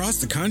like across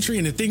the country.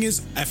 And the thing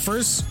is, at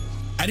first,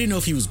 I didn't know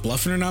if he was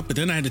bluffing or not, but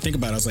then I had to think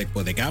about it. I was like,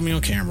 well, they got me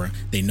on camera.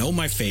 They know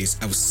my face.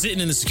 I was sitting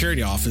in the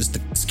security office. The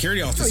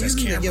security office has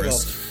cameras. You didn't give a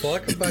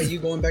fuck about you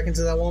going back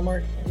into that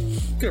Walmart? You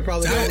could have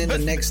probably gone in the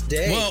next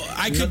day. Well,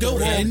 I could go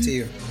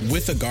in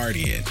with a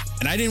guardian,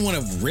 and I didn't want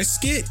to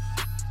risk it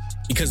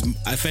because,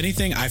 if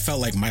anything, I felt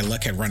like my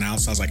luck had run out.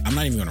 So I was like, I'm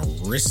not even going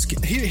to risk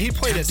it. He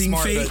played it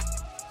smart,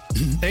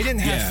 They didn't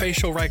have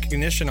facial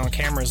recognition on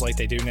cameras like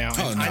they do now.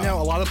 Oh, no. I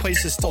know a lot of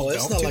places still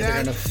it's don't not do like that.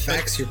 they're gonna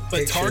fax your but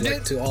picture Target,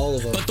 like, to all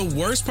of them. But the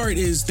worst part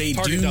is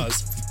Target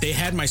does. They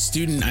had my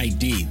student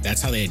ID.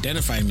 That's how they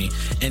identified me.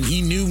 And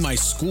he knew my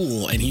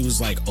school, and he was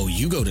like, oh,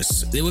 you go to...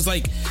 It was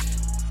like...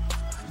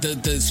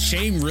 The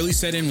shame really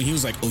set in when he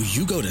was like, oh,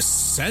 you go to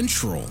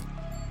Central.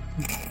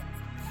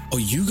 Oh,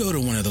 you go to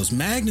one of those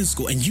magnet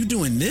school, and you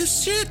doing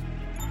this shit?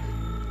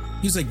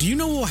 He was like, do you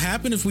know what will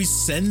happen if we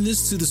send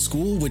this to the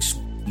school? Which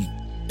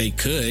they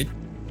could,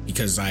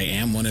 because I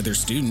am one of their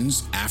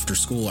students after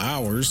school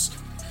hours,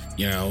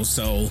 you know?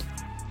 So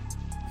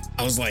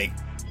I was like,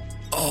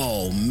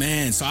 oh,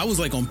 man. So I was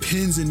like on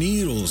pins and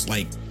needles.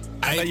 Like,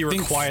 I bet you were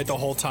quiet the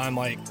whole time.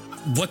 Like,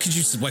 what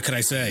could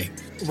I say?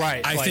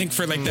 Right. I think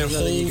for like that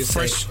whole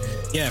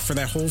for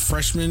that whole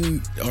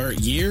freshman or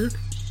year,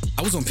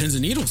 I was on pins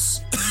and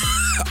needles.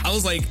 I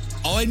was like,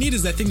 all I need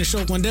is that thing to show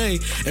up one day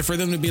and for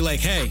them to be like,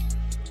 hey,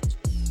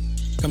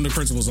 come to the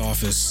principal's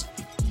office.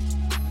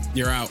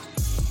 You're out.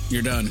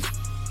 You're done.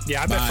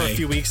 Yeah, I bet for a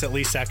few weeks at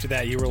least after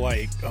that, you were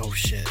like, oh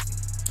shit.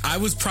 I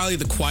was probably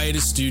the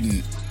quietest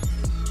student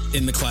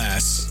in the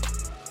class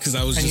because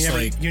I was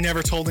you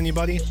never told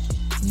anybody?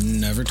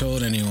 Never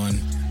told anyone.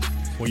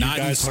 Well, you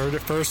guys heard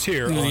it first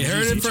here on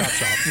GZ Chop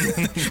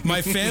Shop.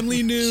 My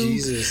family knew.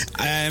 Jesus.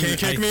 Can't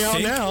kick me out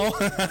now.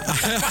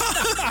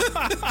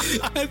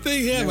 I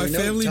think, my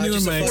family knew.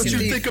 What you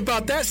think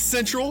about that,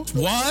 Central?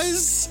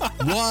 Was,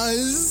 but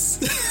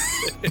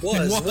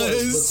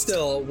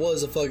still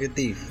was a fucking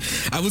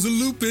thief. I was a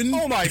Lupin.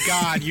 Oh my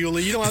God,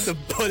 Yuli, you don't have to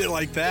put it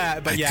like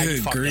that. But yeah,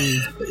 good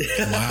grief.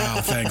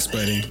 Wow, thanks,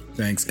 buddy.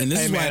 Thanks. And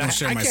this is why I don't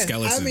share my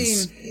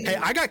skeletons. Hey,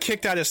 I got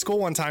kicked out of school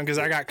one time because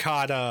I got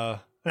caught.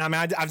 I mean,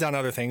 I've done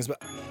other things,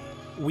 but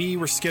we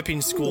were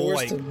skipping school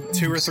like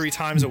 2 or 3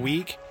 times a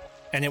week,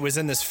 and it was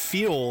in this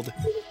field,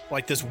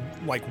 like this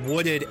like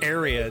wooded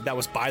area that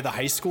was by the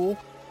high school,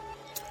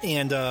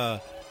 and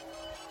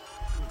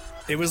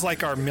it was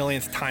like our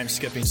millionth time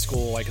skipping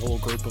school, like a little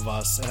group of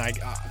us, and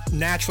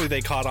naturally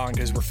they caught on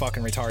because we're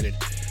fucking retarded,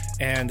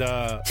 and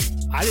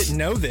I didn't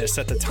know this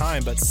at the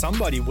time, but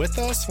somebody with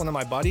us, one of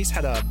my buddies,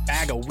 had a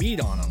bag of weed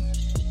on him.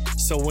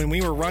 So when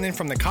we were running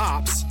from the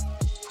cops,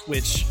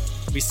 which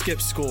we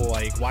skipped school,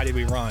 like, why did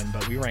we run?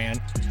 But we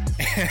ran.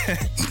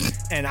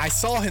 And I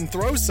saw him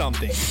throw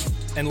something.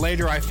 And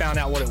later I found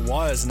out what it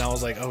was, and I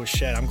was like, oh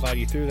shit, I'm glad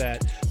you threw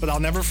that. But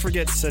I'll never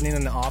forget sitting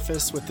in the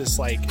office with this,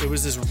 like, it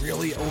was this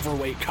really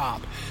overweight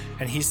cop.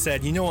 And he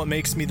said, you know what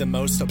makes me the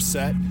most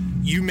upset?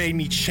 You made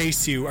me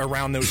chase you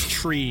around those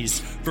trees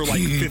for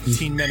like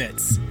 15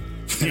 minutes.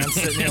 And I'm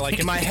sitting there, like,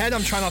 in my head,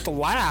 I'm trying not to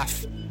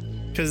laugh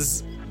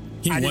because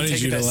I didn't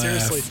take it that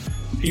seriously.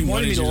 He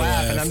wanted me to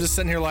laugh, and I'm just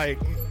sitting here like...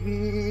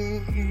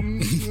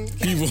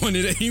 he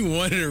wanted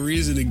a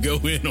reason to go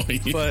in on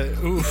you. But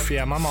oof,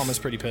 yeah, my mom was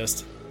pretty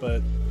pissed.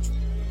 But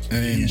I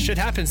mean, shit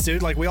happens,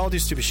 dude. Like, we all do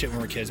stupid shit when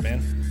we're kids,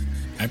 man.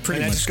 That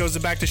just goes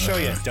back to show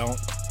you, don't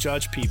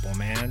judge people,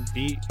 man.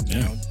 You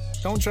know,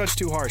 don't judge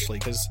too harshly,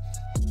 because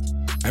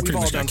I pretty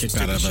much got kicked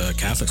out of a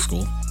Catholic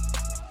school.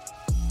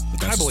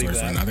 But that's a story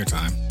for another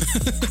time.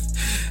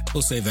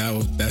 We'll save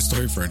that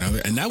story for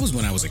another. And that was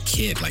when I was a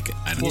kid. Like,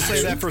 we'll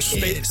save that for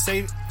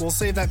we'll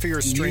save that for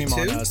your stream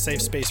on Safe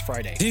Space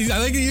Friday. I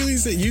like you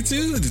said you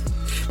too.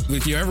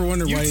 If you ever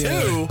wonder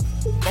why,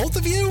 both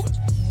of you.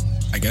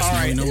 I guess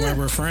now you know why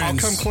we're friends.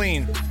 I'll come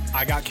clean.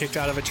 I got kicked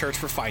out of a church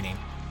for fighting.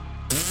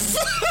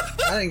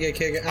 I didn't get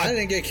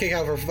kicked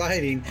out for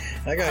fighting.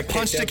 I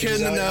punched a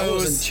kid in the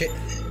nose.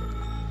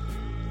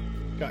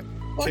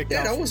 Fuck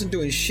that! I wasn't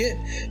doing shit.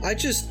 I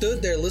just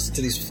stood there listening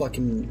to these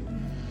fucking.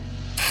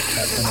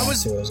 I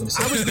was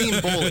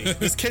being bullied.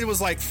 This kid was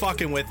like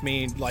fucking with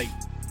me, like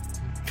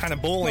kind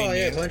of bullying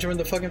me. Oh yeah, punch him in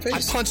the fucking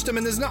face. I punched him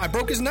in his nose. I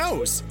broke his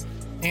nose,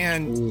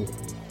 and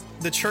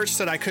the church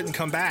said I couldn't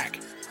come back,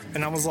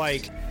 and I was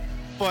like,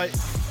 but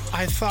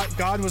I thought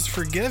God was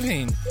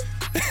forgiving.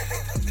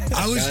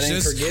 I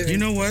was you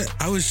know what?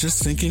 I was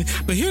just thinking,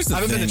 but here's the thing.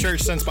 I haven't been to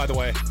church since, by the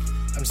way.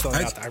 I'm still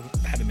out. I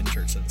haven't been to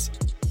church since.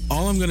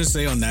 All I'm gonna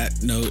say on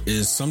that note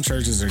is some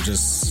churches are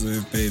just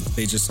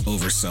they just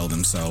oversell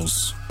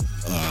themselves.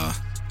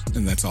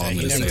 And that's all I'm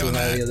going to say on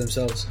that.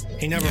 Themselves.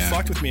 He never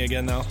fucked with me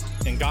again, though,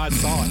 and God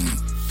saw it.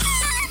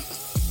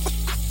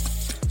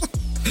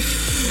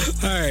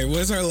 All right,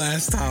 what's our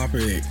last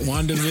topic?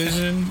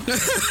 WandaVision.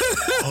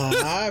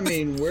 I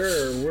mean,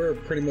 we're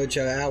pretty much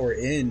an hour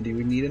in. Do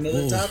we need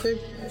another topic?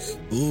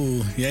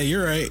 Ooh, yeah,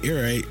 you're right.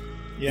 Yeah,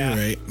 you're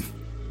right.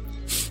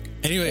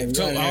 Anyway,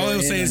 so all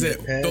I'll say is that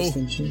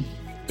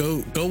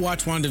go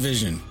watch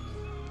WandaVision.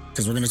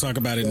 Because we're going to talk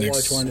about it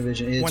next. Watch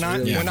WandaVision. When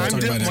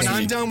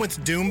I'm done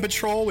with Doom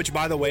Patrol, which,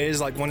 by the way,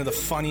 is like one of the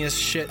funniest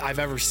shit I've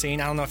ever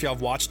seen. I don't know if y'all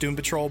have watched Doom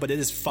Patrol, but it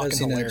is fucking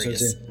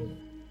hilarious.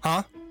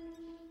 Huh?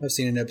 I've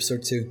seen an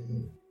episode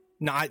 2.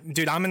 No,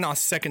 dude, I'm in the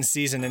second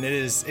season, and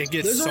it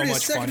gets so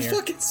much funnier.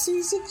 Fucking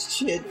season,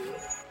 shit.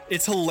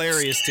 It's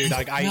hilarious, dude.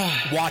 Like, I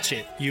watch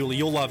it, Yuli.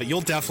 You'll love it.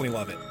 You'll definitely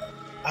love it.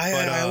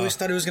 I always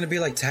thought it was going to be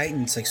like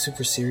Titans, like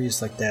super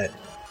serious like that.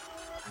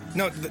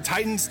 No, the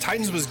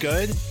Titans was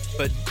good,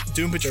 but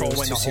Doom Patrol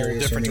went in a whole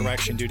different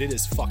direction, dude. It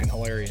is fucking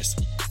hilarious.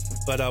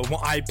 But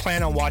I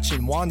plan on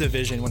watching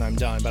WandaVision when I'm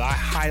done. But I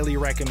highly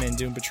recommend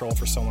Doom Patrol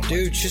for someone.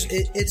 Dude, like just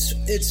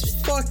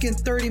it's fucking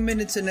 30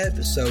 minutes an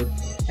episode,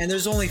 and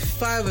there's only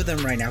 5 of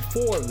them right now.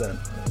 4 of them.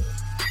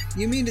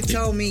 You mean to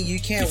tell me you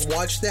can't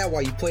watch that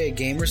while you play a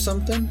game or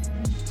something?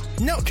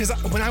 No, because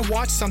when I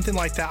watch something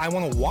like that, I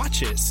want to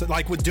watch it. So,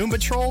 like with Doom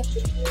Patrol,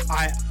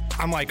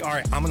 I'm like, all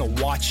right, I'm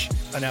gonna watch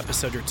an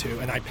episode or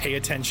 2, and I pay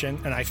attention,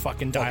 and I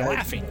fucking die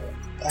laughing.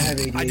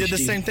 I did the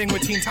same thing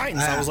with Teen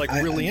Titans. I was like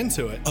really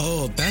into it.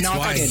 Oh, that's now,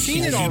 why if I've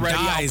seen it already,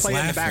 I'll play laughing.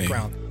 in the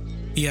background.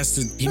 He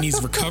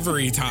needs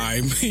recovery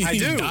time. I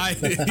do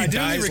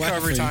need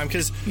recovery time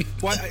because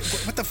what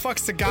the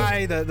fuck's the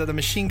guy, the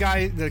machine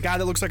guy, the guy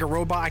that looks like a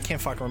robot? I can't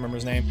fucking remember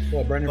his name.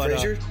 What, Brendan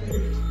Fraser?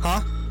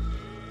 Huh?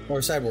 Or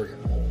Cyborg?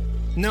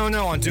 No,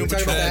 on Doom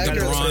Patrol.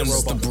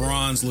 The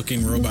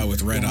bronze-looking robot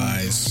with red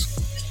eyes.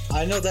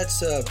 I know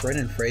that's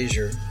Brendan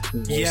Fraser.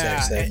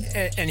 Yeah,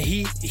 and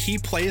he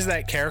plays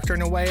that character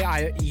in a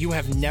way you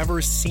have never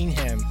seen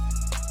him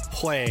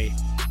play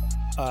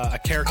a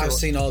character. I've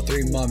seen all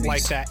 3 Mummies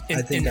like that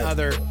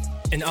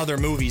in other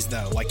movies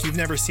though. Like you've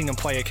never seen him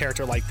play a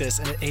character like this,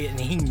 and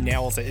he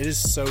nails it. It is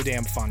so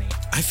damn funny.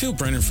 I feel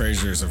Brendan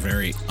Fraser is a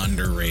very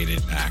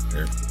underrated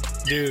actor.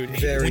 Dude,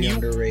 very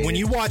underrated. When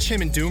you watch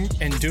him in Doom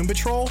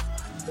Patrol,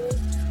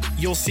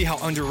 you'll see how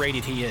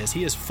underrated he is.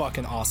 He is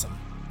fucking awesome.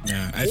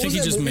 Yeah, I think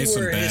he just made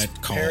some bad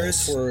calls.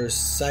 Parents were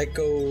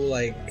psycho,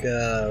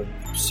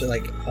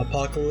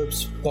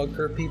 apocalypse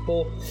bunker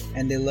people,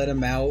 and they let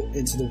him out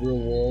into the real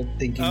world,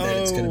 thinking that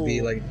it's gonna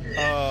be like,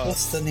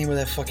 what's the name of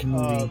that fucking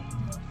movie?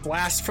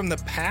 Blast from the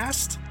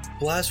Past.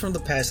 Blast from the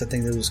Past, I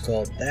think it was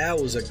called. That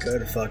was a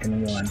good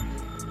fucking one.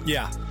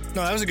 Yeah,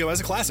 no, that was a good one.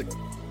 That's a classic.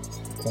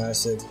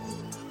 Classic.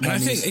 And I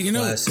think,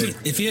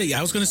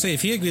 I was gonna say,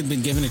 if he had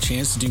been given a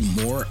chance to do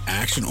more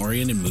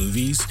action-oriented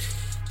movies,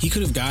 he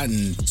could have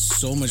gotten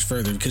so much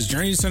further, because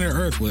Journey to Center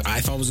Earth,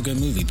 I thought was a good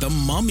movie. The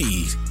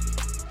Mummy,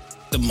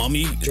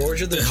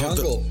 George of the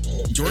Jungle.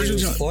 George of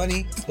the Jungle,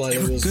 funny, but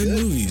it was good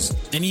movies.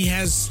 And he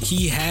has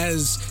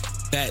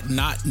that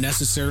not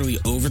necessarily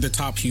over the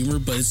top humor,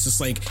 but it's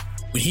just like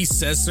when he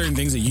says certain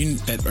things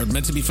that are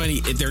meant to be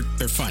funny, they're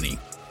funny.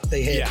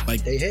 They hit. Yeah.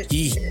 Like they hit.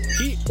 He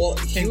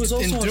was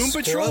also in Doom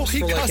Patrol.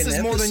 He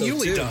cusses more than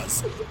Yuli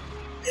does.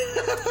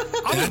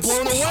 I was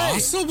blown away.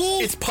 Possible?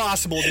 It's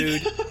possible,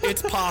 dude.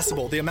 It's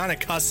possible. The amount of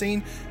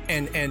cussing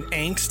and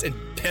angst and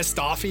pissed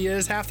off he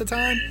is half the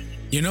time.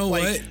 You know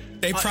what?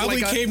 They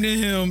probably came to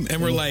him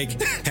and were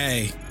like,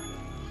 "Hey,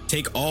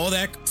 take all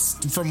that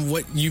from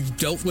what you've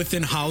dealt with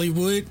in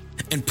Hollywood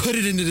and put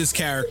it into this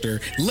character.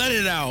 Let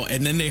it out."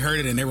 And then they heard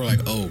it and they were like,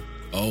 "Oh."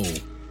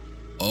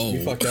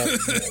 We fucked up.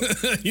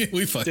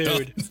 We fucked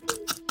up.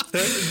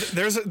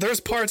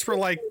 There's parts where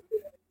like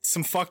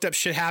some fucked up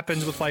shit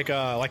happens with like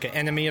an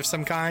enemy of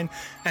some kind,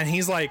 and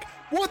he's like,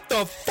 "What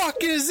the fuck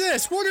is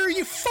this? What are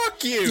you?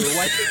 Fuck you!"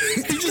 Like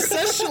he just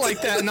says shit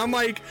like that, and I'm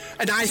like,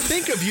 and I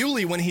think of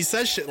Yuli when he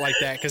says shit like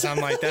that, because I'm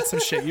like, that's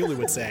some shit Yuli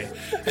would say.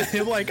 And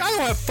he'll like, "I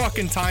don't have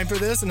fucking time for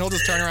this," and he'll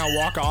just turn around and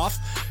walk off,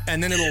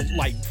 and then it'll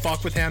like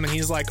fuck with him, and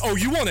he's like, "Oh,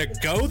 you want to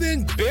go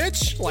then,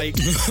 bitch?" Like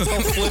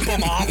he'll flip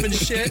him off and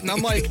shit, and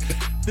I'm like,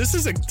 this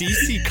is a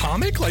DC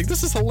comic? Like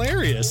this is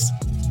hilarious.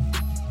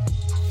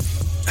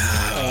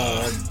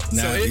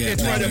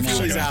 It's right up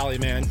Yuli's alley,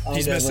 man.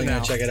 He's missing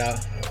out. Check it out.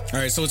 All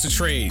right, so it's a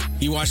trade.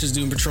 He watches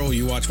Doom Patrol,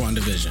 you watch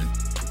WandaVision.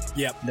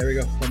 Yep. There we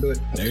go. I'll do it.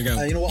 There you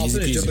go. You know what? I'll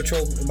finish Doom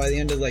Patrol by the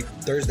end of like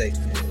Thursday.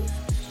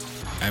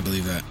 I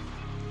believe that.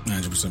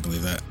 100%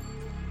 believe that.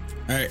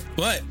 All right,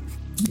 but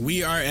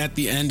we are at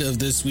the end of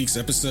this week's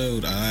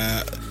episode.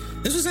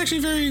 This was actually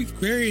very,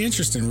 very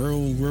interesting.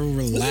 Real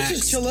relaxed. This was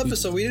just a chill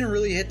episode. We didn't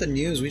really hit the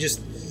news. We just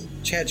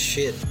chat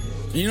shit.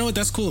 You know what?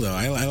 That's cool though.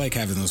 I like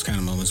having those kind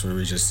of moments where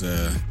we just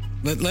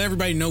let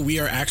everybody know we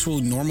are actual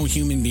normal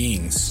human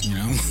beings. You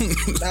know.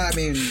 I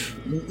mean,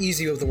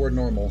 easy with the word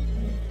normal.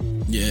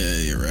 Yeah,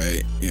 you're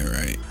right.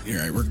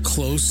 We're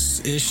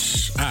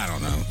close-ish. I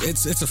don't know.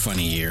 It's a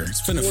funny year.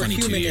 It's been a funny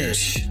 2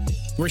 years.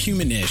 We're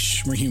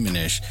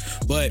humanish.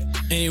 But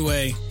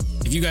anyway,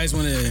 if you guys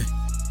want to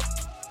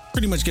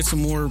pretty much get some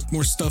more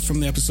stuff from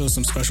the episode,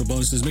 some special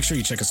bonuses, make sure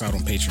you check us out on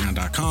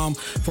patreon.com/the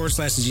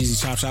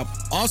Jeezy Chop Shop.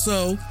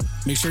 Also,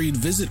 make sure you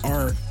visit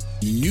our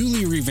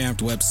newly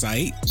revamped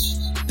website,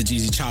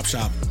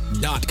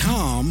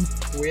 thejeezychopshop.com.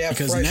 We have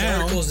fresh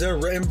articles there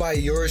written by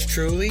yours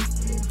truly.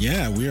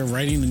 Yeah, we are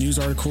writing the news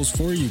articles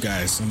for you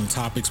guys on the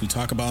topics we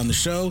talk about on the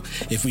show.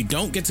 If we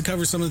don't get to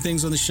cover some of the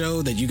things on the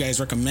show that you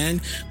guys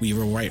recommend, we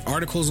will write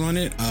articles on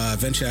it.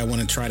 Eventually, I want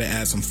to try to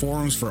add some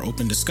forums for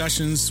open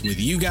discussions with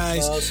you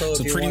guys. Also,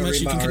 so if pretty much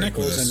you can connect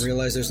with us. And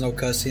realize there's no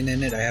cussing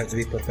in it, I have to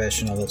be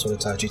professional. That's what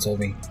Itachi told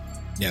me.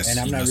 Yes, and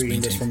I'm not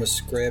reading this from a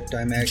script.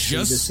 I'm actually,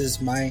 this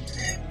is my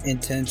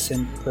intents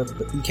and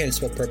purpose. You can't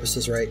spell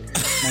purposes right.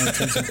 My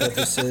intents and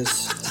purposes.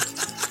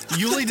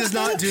 Yuli does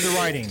not do the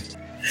writing.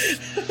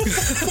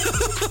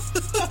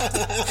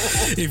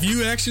 If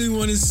you actually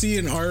want to see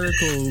an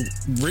article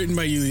written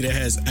by Yuli that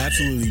has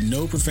absolutely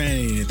no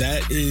profanity in it,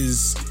 that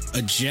is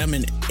a gem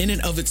in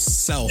and of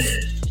itself.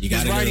 You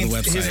got to go to the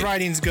website. His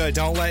writing's good.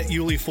 Don't let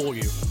Yuli fool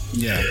you.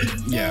 Yeah.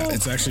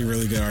 It's actually a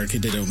really good article. He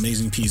did an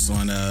amazing piece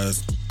on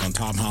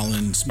Tom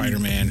Holland,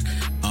 Spider-Man.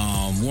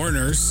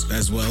 Warner's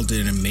as well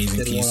did an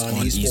amazing piece on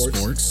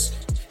esports.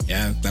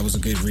 Yeah, that was a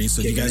good read.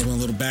 So if you guys want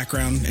a little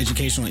background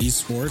education on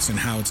esports and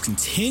how it's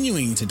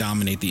continuing to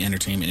dominate the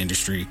entertainment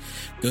industry,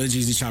 go to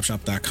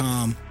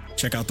GZChopShop.com.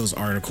 Check out those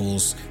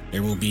articles.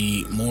 There will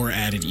be more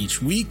added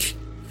each week.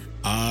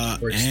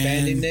 We're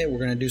expanding it. We're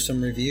going to do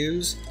some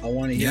reviews. I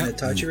want to hear an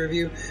Itachi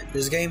review.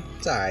 This game,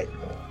 it's all right.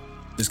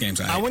 This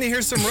game's all right. I want to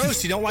hear some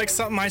roast. You don't like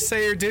something I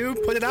say or do?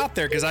 Put it out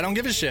there because I don't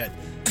give a shit.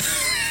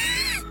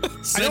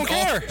 I don't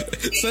care.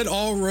 Send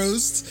all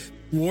roasts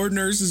Ward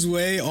Nurse's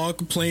way, all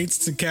complaints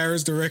to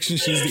Kara's direction.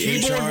 She's the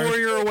Keyboard HR.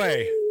 warrior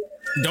away.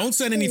 Don't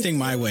send anything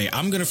my way.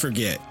 I'm going to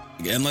forget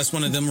unless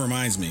one of them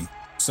reminds me.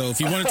 So if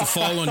you want it to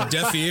fall on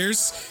deaf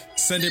ears,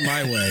 send it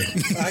my way.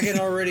 I can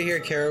already hear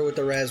Kara with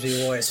the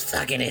raspy voice.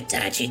 Fucking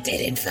Itachi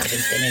didn't fucking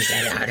finish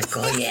that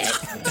article yet.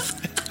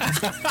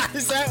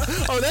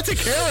 That's a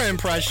Kara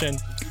impression.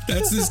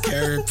 That's his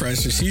Kara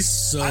impression. She's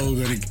so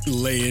going to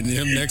lay in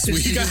him next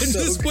week. I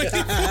just wait for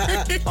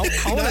it.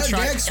 Not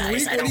next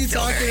week. What are you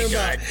talking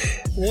about?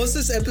 Once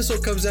this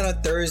episode comes out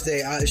on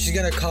Thursday, she's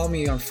going to call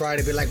me on Friday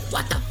and be like,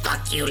 What the fuck,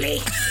 Yuli?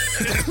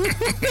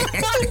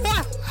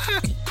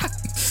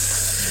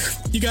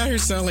 You got her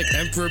sound like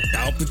Emperor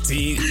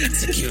Palpatine.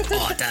 Execute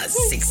Order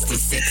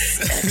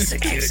 66.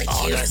 Execute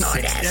Order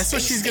 66. That's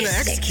what she's going to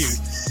execute.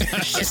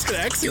 She's going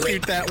to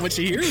execute that when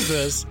she hears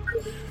this.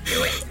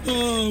 Do it.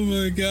 Oh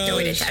my god. Do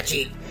it,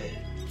 Itachi.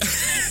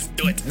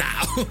 Do it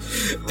now.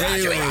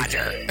 Roger.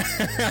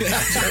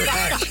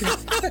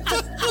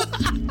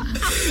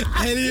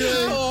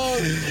 Anyway.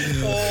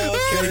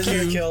 Kara's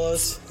going to kill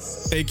us.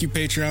 Thank you,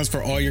 Patreons,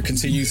 for all your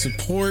continued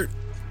support.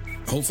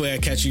 Hopefully I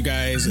catch you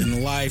guys in the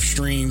live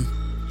stream.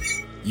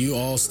 You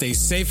all stay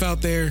safe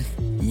out there,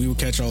 and we will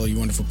catch all of you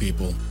wonderful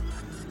people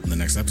in the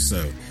next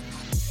episode.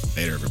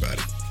 Later,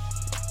 everybody.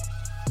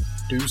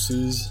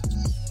 Deuces.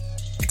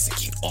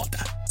 Execute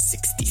Order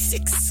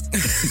 66.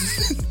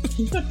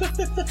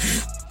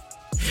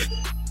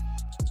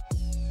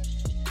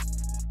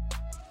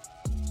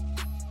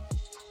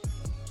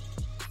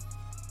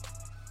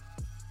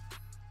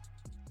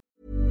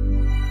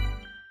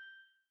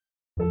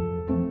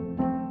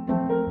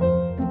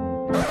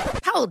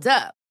 Hold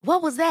up.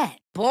 What was that?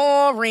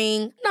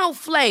 Boring. No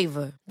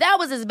flavor. That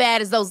was as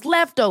bad as those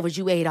leftovers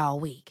you ate all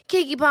week.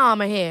 Keke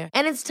Palmer here,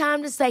 and it's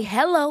time to say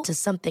hello to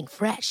something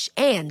fresh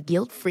and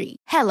guilt-free.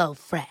 Hello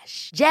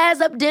Fresh. Jazz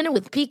up dinner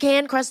with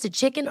pecan-crusted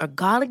chicken or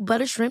garlic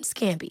butter shrimp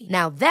scampi.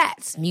 Now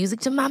that's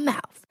music to my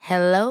mouth.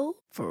 Hello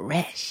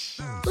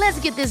Fresh. Let's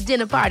get this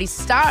dinner party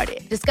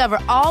started. Discover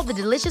all the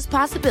delicious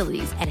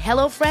possibilities at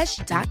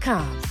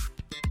HelloFresh.com.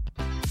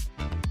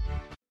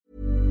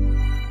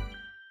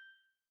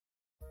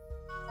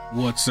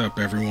 What's up,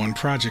 everyone?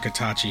 Project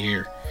Itachi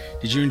here.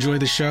 Did you enjoy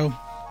the show?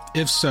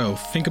 If so,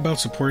 think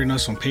about supporting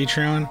us on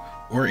Patreon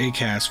or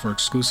Acast for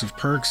exclusive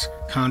perks,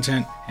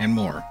 content, and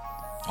more.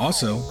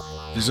 Also,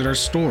 visit our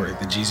store at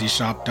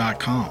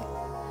thegzshop.com.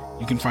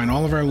 You can find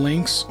all of our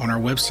links on our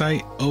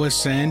website,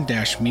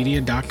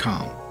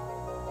 osn-media.com.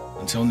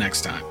 Until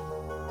next time.